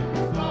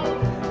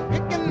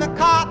 picking the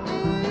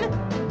cotton.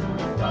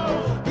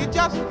 You're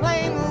just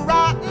plain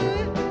rotten.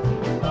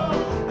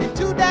 You're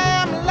too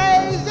damn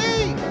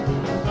lazy.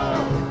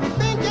 Your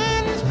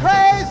thinking's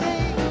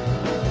crazy.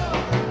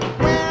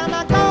 Where am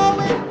I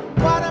going?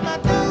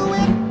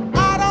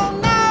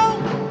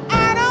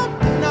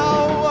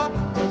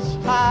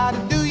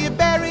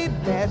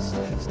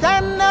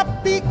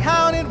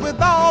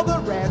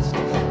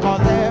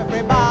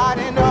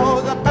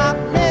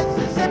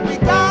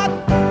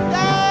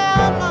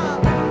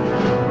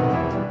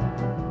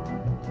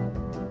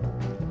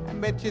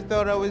 Bet you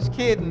thought I was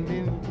kidding,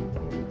 didn't you?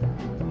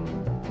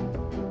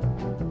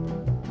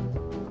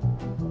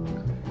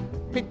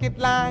 Picket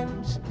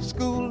lines,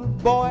 school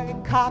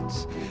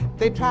boycotts,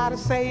 they try to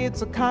say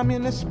it's a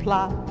communist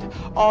plot.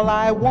 All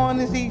I want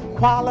is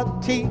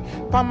equality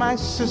for my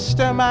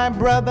sister, my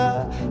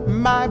brother,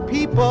 my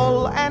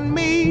people, and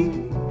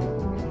me.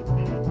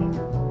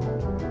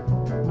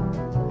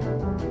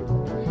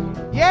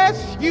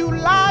 Yes, you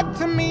lied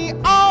to me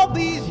all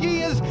these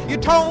years. You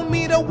told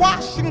me to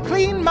wash and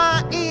clean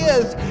my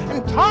ears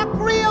and talk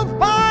real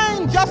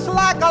fine, just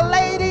like a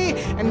lady,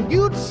 and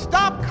you'd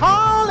stop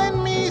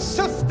calling me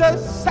Sister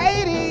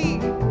Sadie.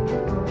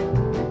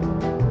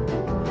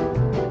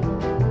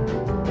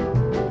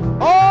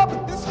 Oh,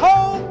 but this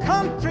whole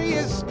country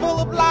is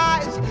full of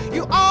lies.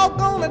 You all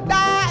gonna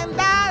die and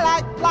die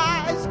like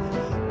flies.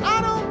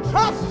 I don't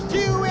trust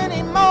you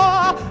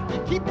anymore. You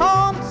keep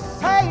on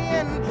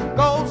saying,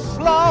 go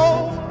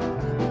slow.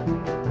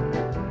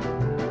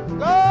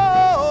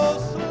 Go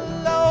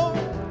slow.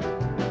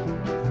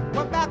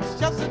 Well, that's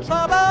just the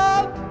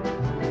trouble.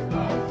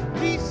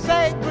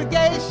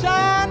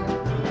 Desegregation,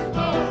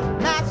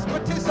 mass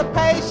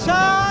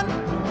participation,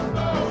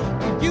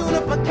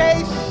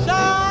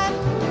 unification.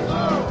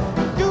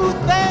 Do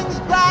things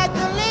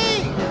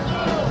gradually,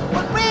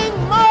 but bring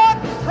more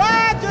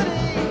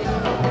tragedy.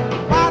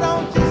 Why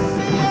don't you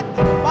see it?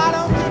 Why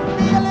don't you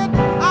feel it?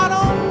 I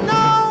don't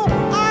know.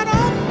 I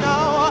don't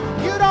know.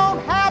 You don't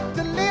have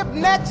to live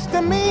next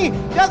to me.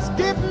 Just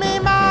give me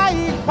my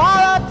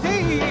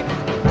equality.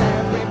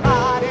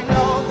 Everybody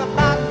knows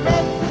about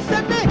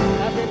Mississippi.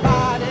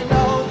 Everybody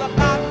knows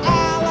about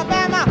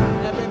Alabama.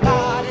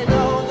 Everybody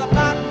knows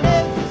about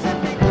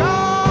Mississippi.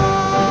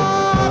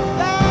 God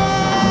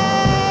damn.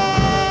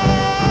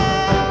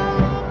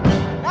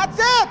 That's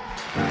it.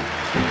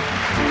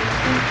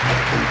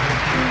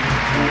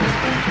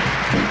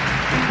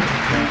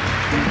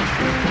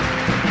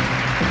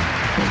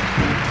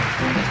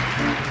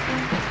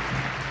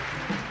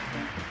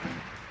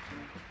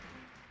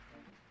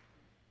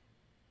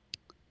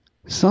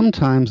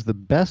 Sometimes the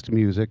best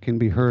music can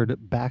be heard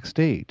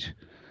backstage.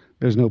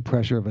 There's no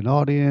pressure of an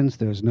audience.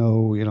 There's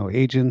no,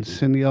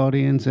 agents in the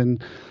audience.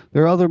 And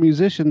there are other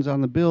musicians on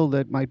the bill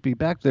that might be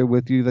back there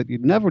with you that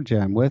you'd never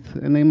jam with,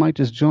 and they might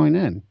just join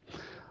in.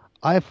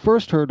 I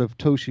first heard of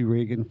Toshi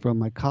Reagan from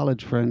my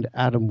college friend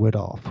Adam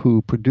Widoff,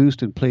 who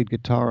produced and played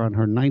guitar on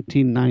her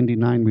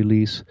 1999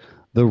 release,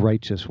 The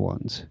Righteous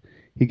Ones.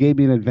 He gave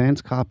me an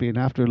advance copy, and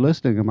after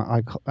listening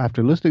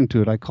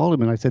to it, I called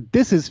him and I said,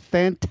 "This is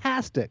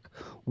fantastic.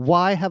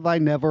 Why have I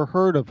never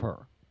heard of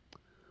her?"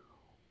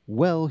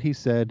 Well, he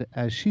said,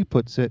 as she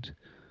puts it,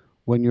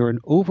 when you're an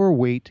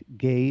overweight,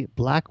 gay,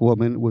 black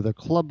woman with a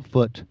club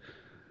foot,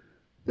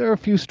 there are a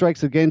few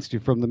strikes against you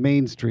from the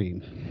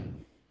mainstream.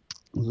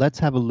 Let's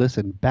have a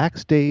listen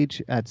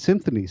backstage at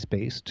Symphony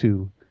Space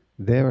to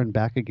There and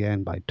Back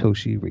Again by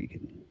Toshi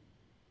Reagan.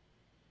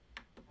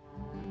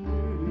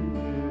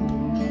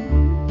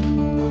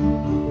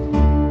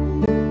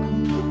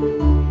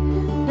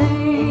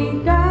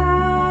 Thank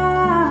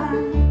God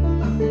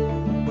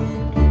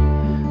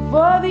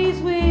for these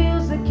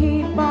wheels that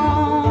keep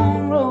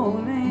on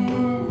rolling.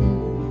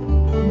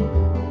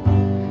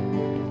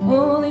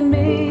 Only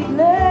make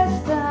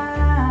less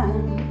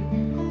time,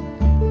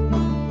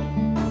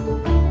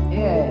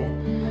 yeah,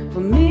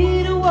 for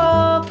me to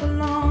walk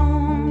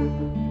alone.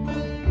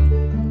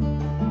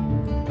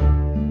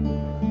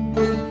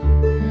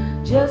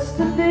 Just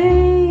to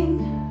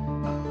think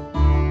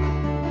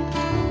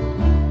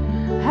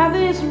how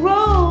this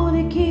road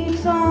it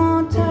keeps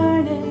on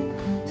turning,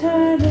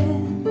 turning.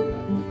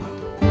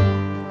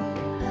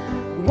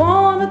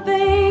 Wanna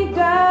thank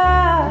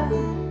God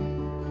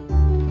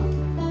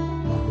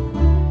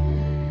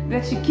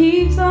that she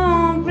keeps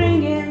on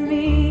bringing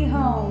me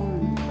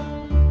home.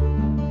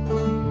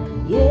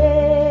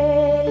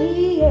 Yeah,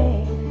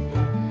 yeah.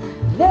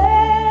 There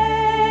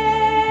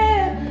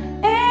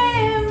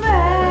and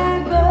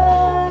back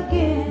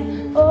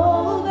again.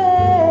 Oh,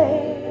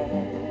 there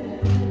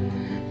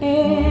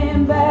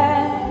and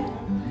back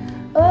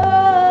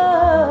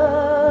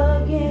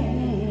again.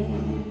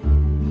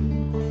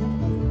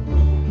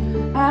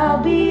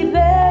 I'll be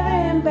there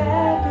and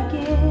back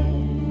again.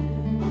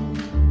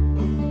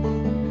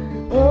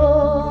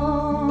 Oh,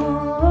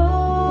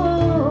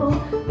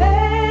 there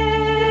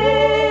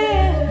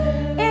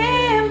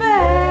and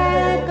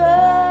back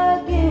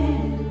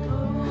again.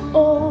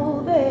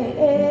 Oh, there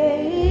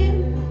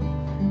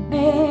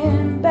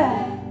and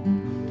back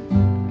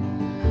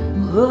again.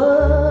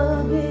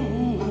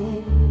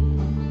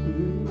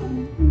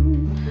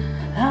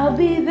 I'll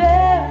be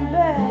there and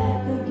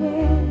back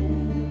again.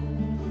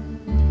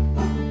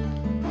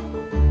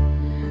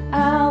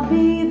 I'll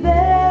be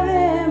there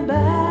and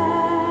back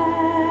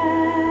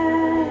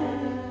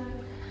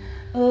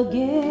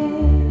again.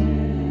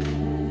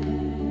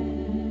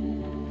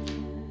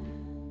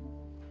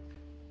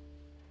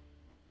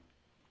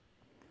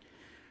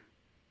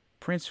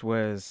 Prince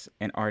was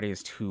an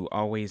artist who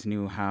always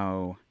knew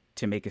how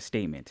to make a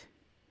statement.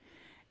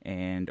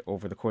 And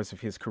over the course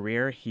of his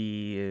career,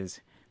 he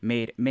is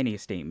made many a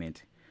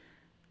statement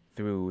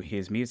through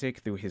his music,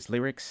 through his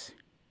lyrics,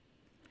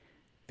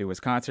 through his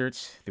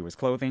concerts, through his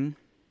clothing.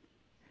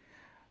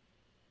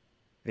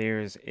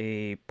 There's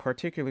a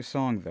particular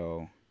song,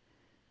 though,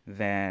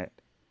 that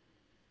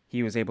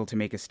he was able to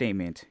make a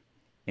statement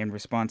in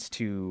response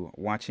to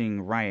watching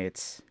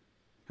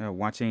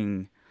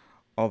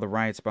all the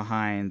riots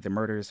behind the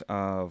murders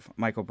of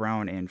Michael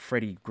Brown and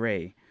Freddie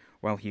Gray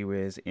while he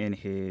was in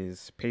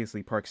his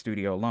Paisley Park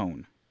studio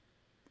alone.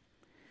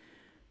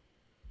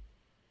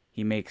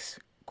 He makes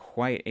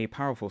quite a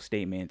powerful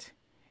statement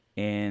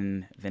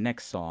in the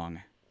next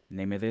song. The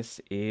name of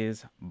this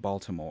is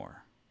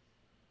Baltimore.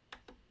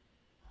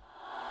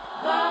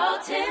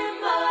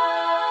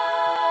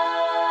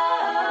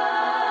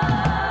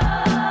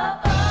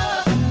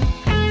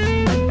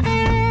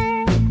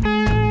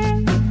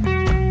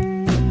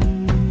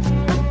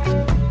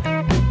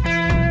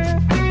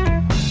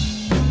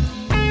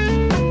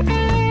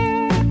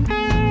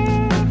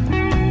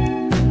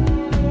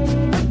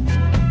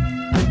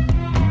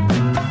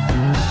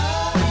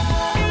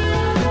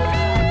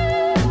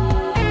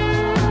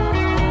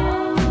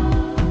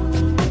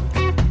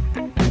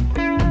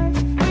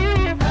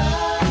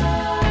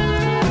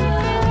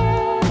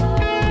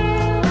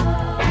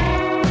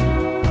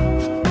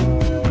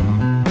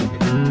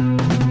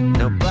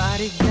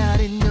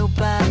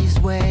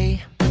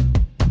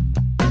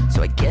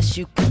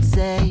 You could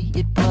say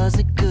it was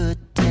a good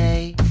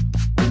day,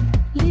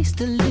 at least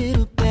a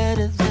little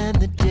better than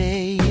the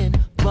day in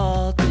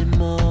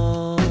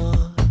Baltimore.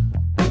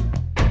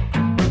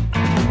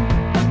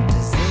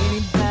 Does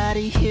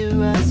anybody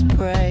hear us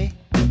pray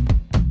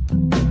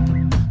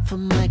for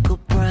Michael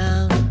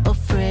Brown or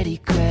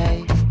Freddie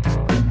Gray?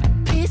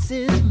 Peace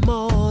is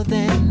more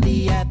than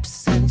the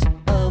absence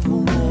of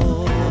war.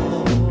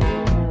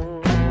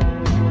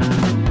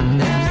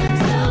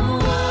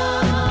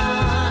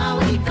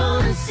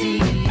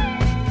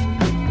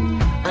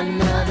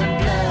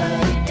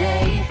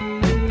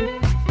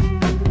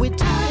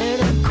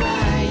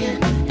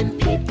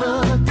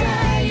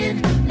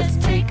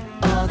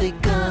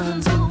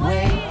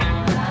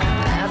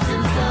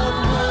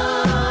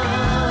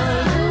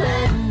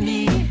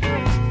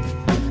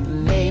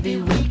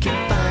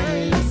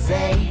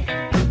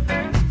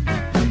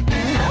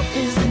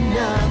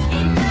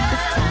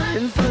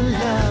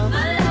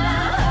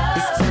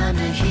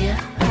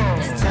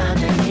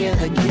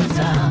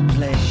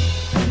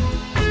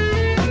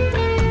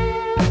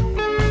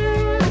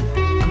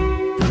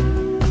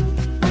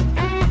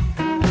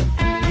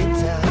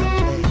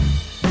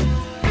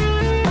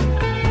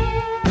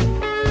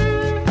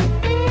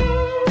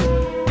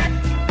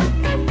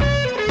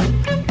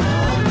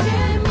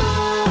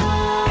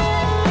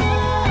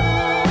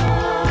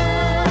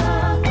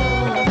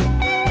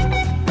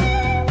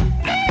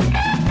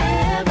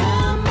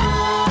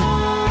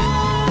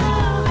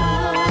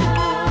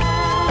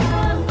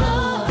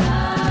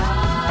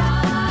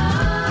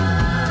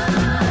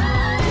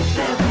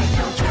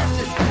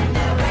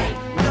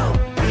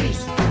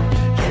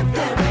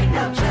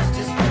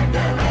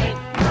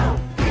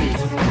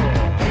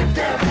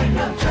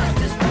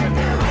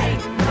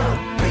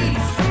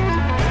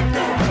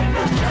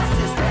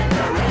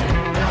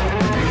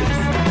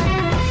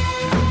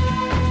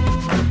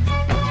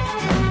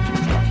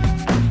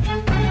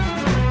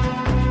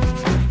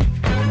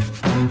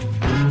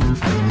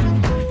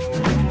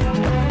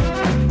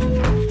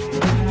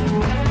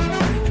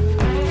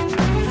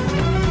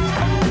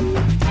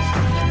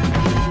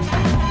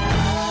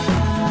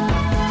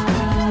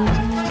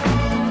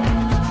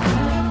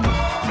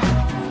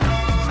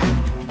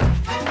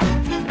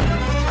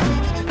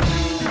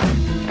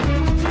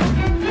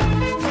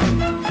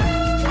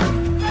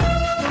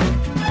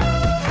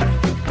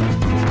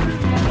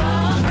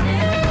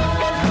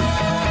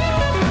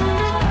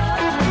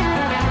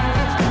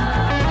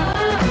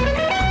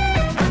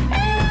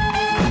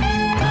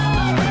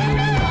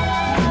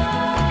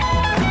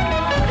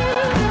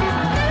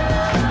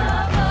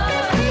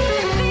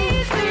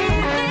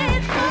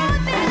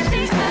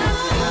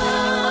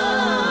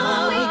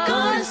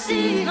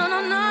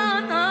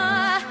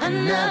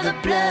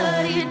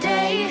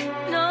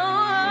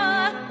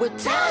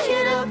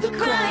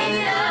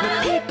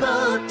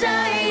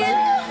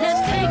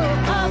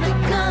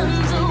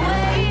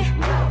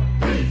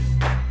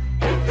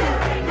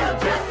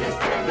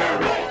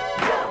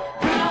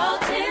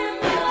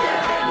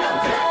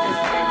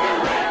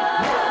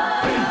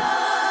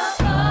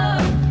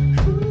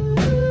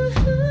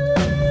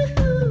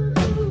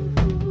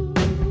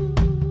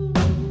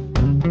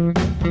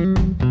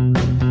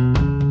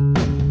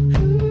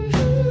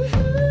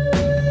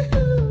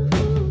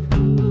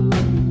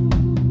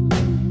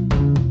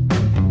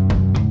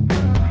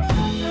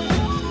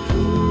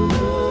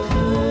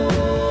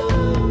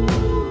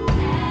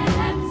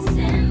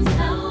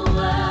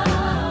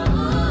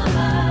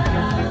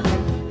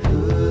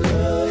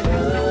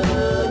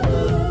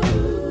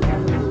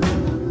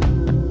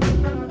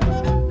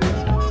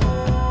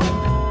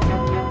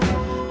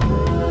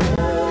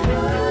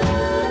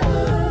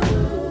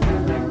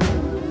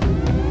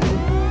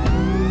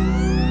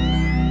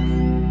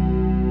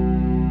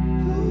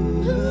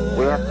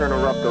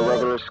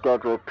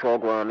 scheduled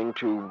programming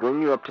to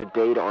bring you up to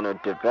date on a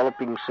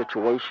developing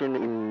situation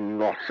in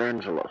Los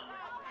Angeles.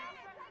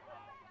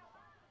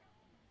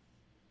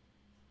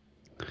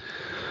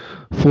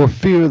 For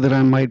fear that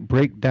I might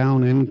break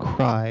down and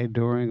cry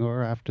during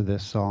or after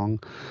this song,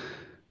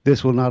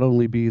 this will not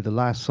only be the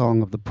last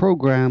song of the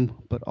program,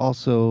 but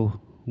also,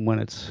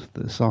 when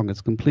the song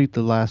is complete,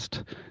 the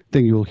last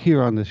thing you'll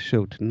hear on this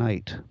show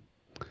tonight.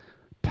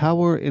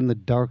 Power in the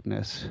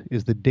Darkness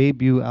is the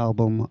debut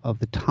album of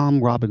the Tom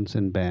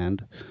Robinson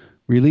Band,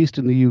 released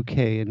in the UK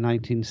in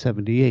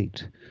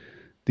 1978.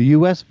 The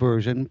US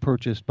version,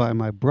 purchased by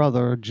my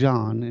brother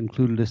John,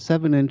 included a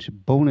 7-inch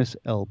bonus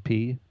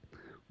LP,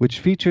 which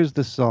features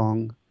the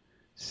song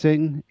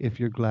Sing If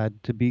You're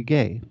Glad to Be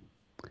Gay.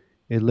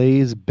 It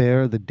lays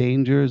bare the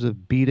dangers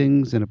of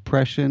beatings and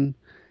oppression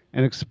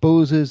and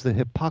exposes the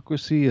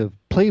hypocrisy of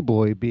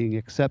Playboy being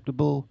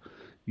acceptable,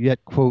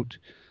 yet, quote,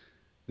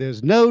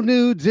 "There's no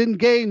nudes in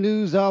Gay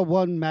News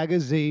R1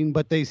 magazine,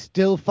 but they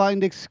still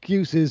find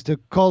excuses to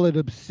call it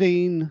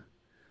obscene."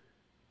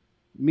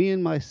 Me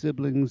and my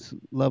siblings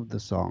loved the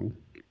song.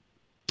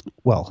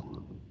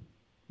 Well,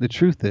 the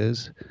truth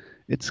is,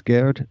 it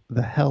scared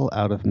the hell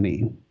out of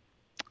me.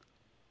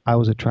 I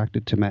was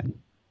attracted to men.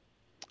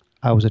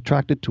 I was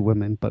attracted to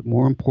women, but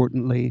more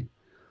importantly,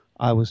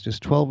 I was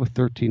just 12 or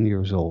 13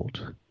 years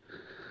old.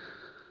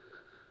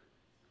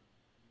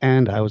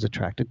 And I was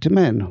attracted to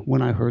men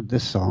when I heard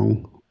this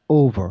song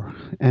over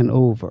and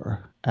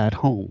over at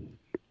home.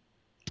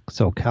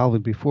 So,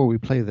 Calvin, before we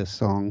play this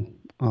song,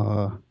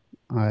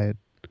 I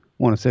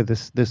want to say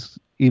this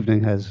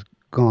evening has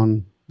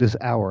gone, this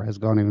hour has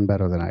gone even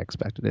better than I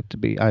expected it to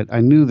be.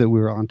 I knew that we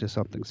were onto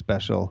something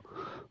special,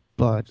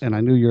 and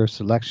I knew your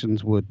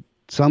selections would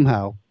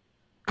somehow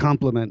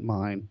complement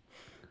mine,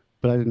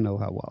 but I didn't know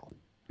how well.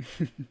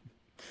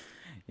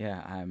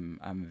 Yeah,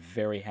 I'm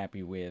very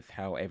happy with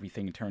how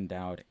everything turned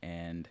out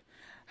and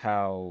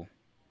how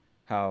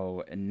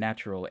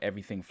natural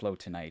everything flowed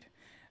tonight.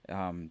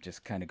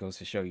 Just kind of goes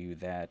to show you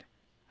that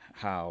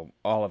how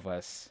all of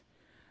us,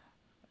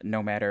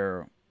 no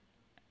matter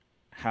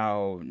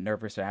how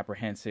nervous or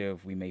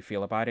apprehensive we may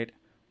feel about it,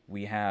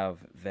 we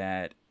have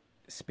that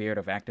spirit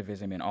of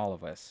activism in all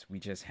of us. We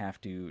just have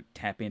to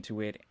tap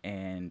into it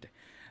and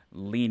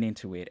lean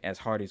into it as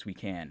hard as we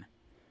can,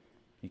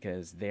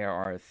 because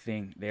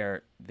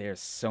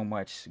there's so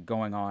much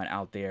going on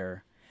out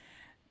there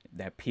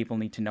that people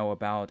need to know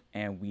about,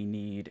 and we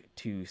need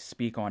to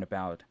speak on it,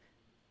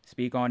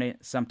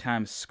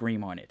 sometimes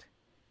scream on it,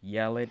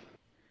 yell it,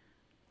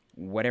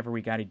 whatever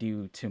we got to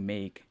do to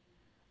make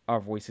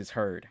our voices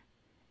heard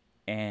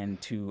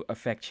and to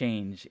affect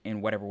change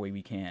in whatever way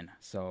we can.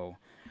 So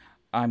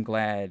I'm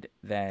glad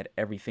that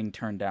everything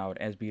turned out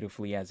as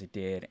beautifully as it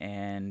did.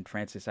 And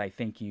Francis, I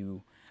thank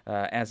you,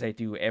 as I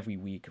do every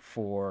week,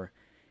 for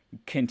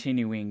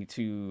continuing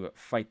to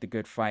fight the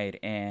good fight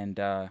and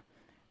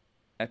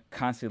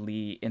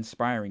constantly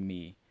inspiring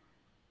me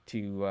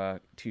to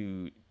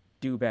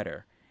do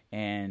better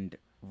and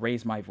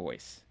raise my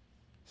voice.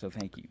 So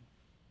thank you.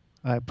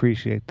 I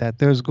appreciate that.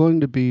 There's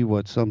going to be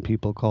what some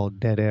people call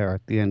dead air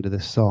at the end of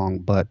this song,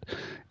 but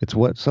it's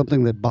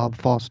something that Bob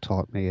Fosse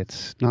taught me.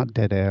 It's not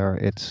dead air.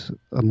 It's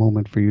a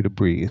moment for you to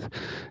breathe.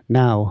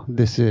 Now,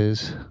 this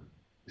is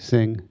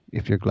Sing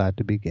If You're Glad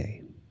to Be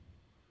Gay.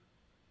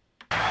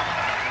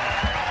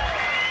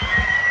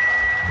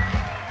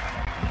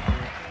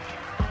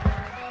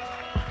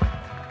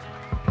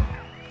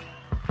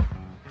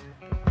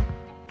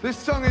 This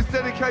song is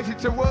dedicated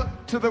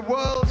to the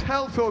World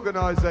Health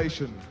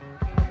Organization.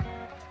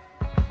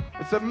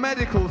 It's a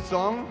medical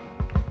song,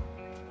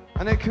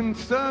 and it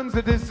concerns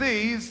a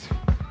disease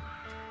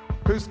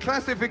whose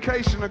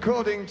classification,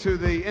 according to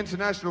the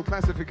International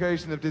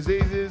Classification of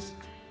Diseases,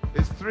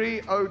 is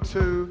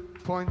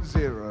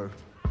 302.0.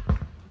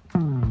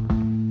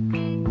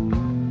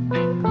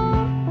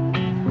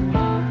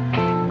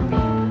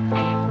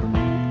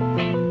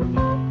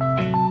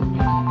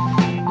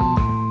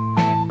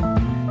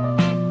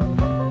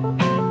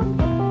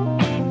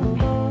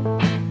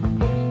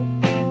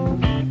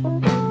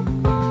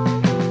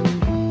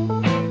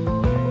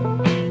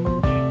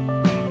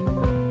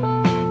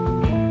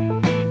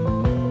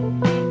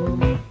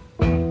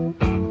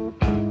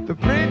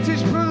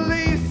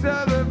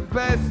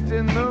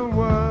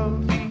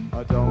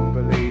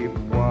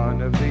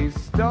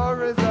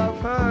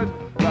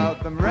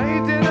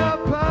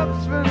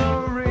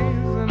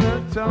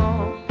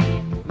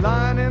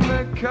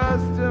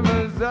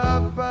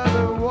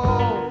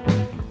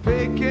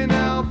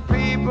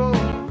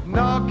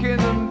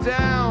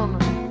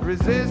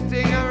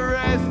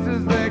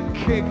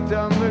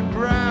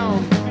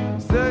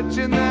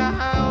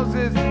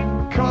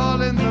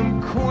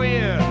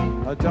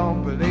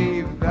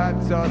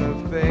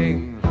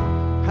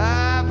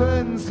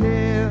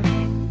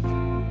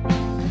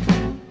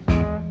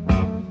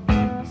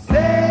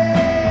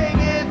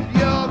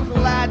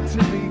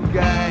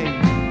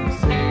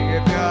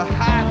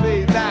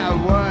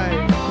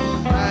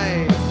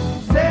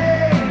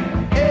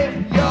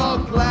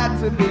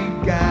 To be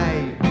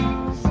gay,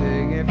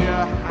 sing if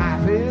you're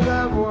happy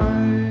that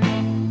way.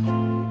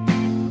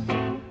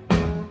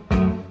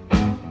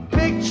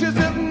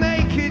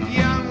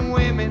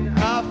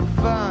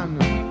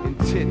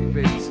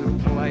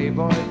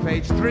 Playboy,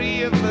 page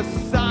 3 of the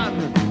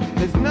Sun.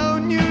 There's no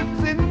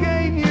nudes in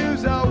Gay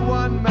News or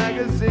One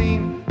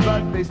magazine,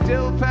 but they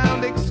still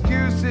found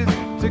excuses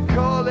to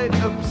call it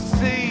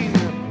obscene.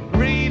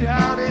 Read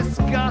how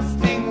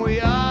disgusting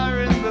we are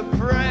in the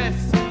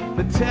press.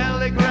 The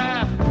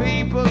Telegraph,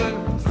 People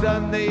and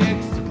Sunday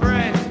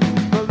Express.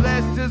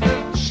 Molesters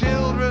of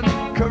children,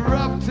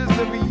 corrupters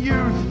of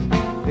youth.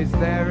 It's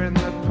there in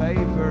the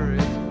paper,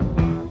 it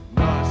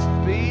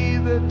must be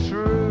the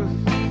truth.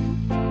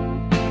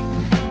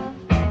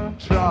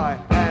 Try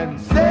and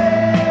sing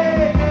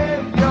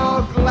if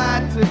you're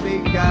glad to be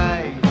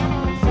gay.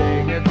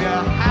 Sing if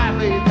you're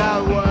happy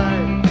that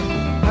way.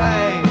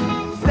 Hey,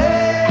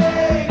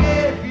 sing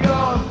if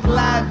you're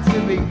glad to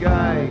be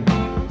gay.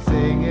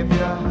 Sing if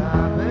you're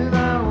happy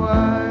that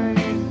way.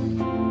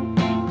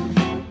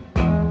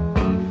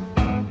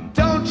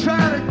 Don't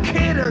try to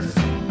kid us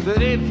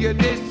that if you're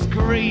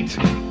discreet,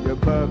 you're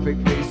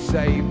perfectly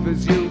safe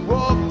as you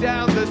walk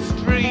down the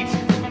street.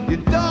 You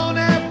don't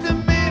have to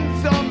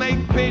mince or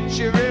make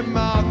picture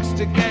remarks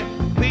to get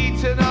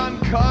beaten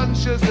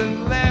unconscious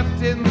and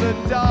left in the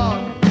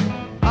dark.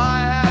 I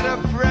had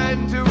a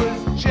friend who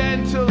was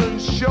gentle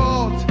and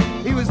short.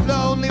 He was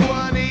lonely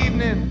one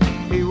evening,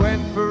 he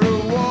went for a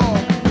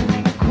walk.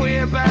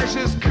 Queer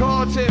bashers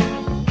caught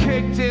him,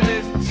 kicked in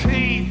his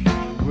teeth.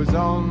 Was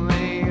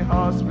only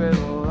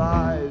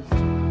hospitalized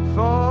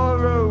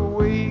for a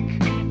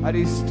week, and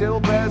he still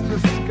bears the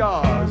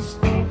scars.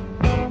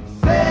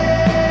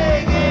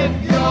 Sing if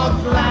you're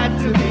glad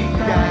to be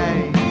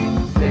gay.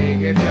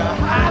 Sing if you're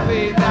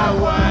happy that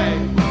way.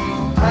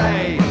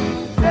 Hey,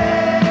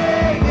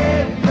 sing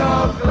if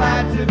you're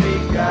glad to be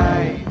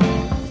gay.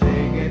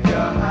 Sing if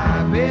you're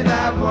happy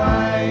that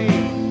way.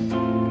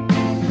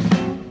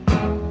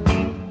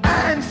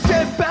 And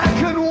sit back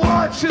and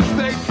watch as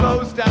they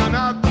close down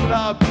our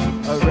clubs,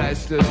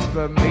 arrest us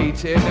for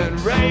meeting and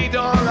raid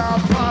all our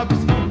pubs.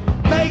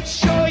 Make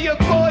sure your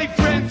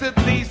boyfriend's at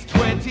least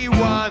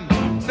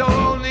 21, so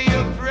only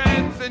your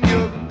friends and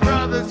your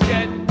brothers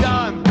get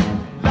done.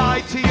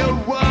 Lie to your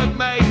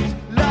workmates,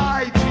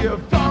 lie to your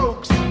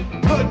folks.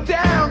 Put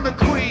down the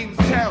Queen's,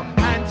 tell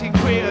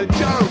anti-queer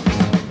jokes.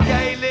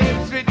 Gay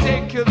lives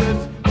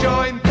ridiculous,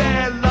 join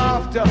their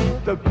laughter.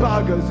 The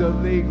buggers are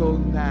legal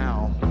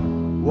now.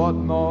 What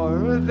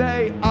more are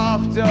they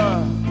after?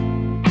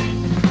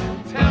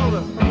 Tell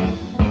them.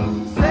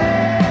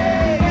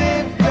 Sing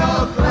if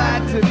you're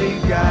glad to be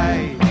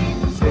gay.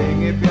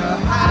 Sing if you're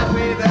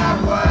happy that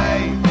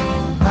way.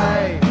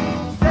 Hey,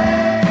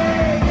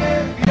 sing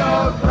if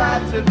you're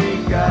glad to be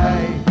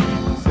gay.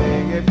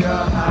 Sing if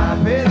you're happy.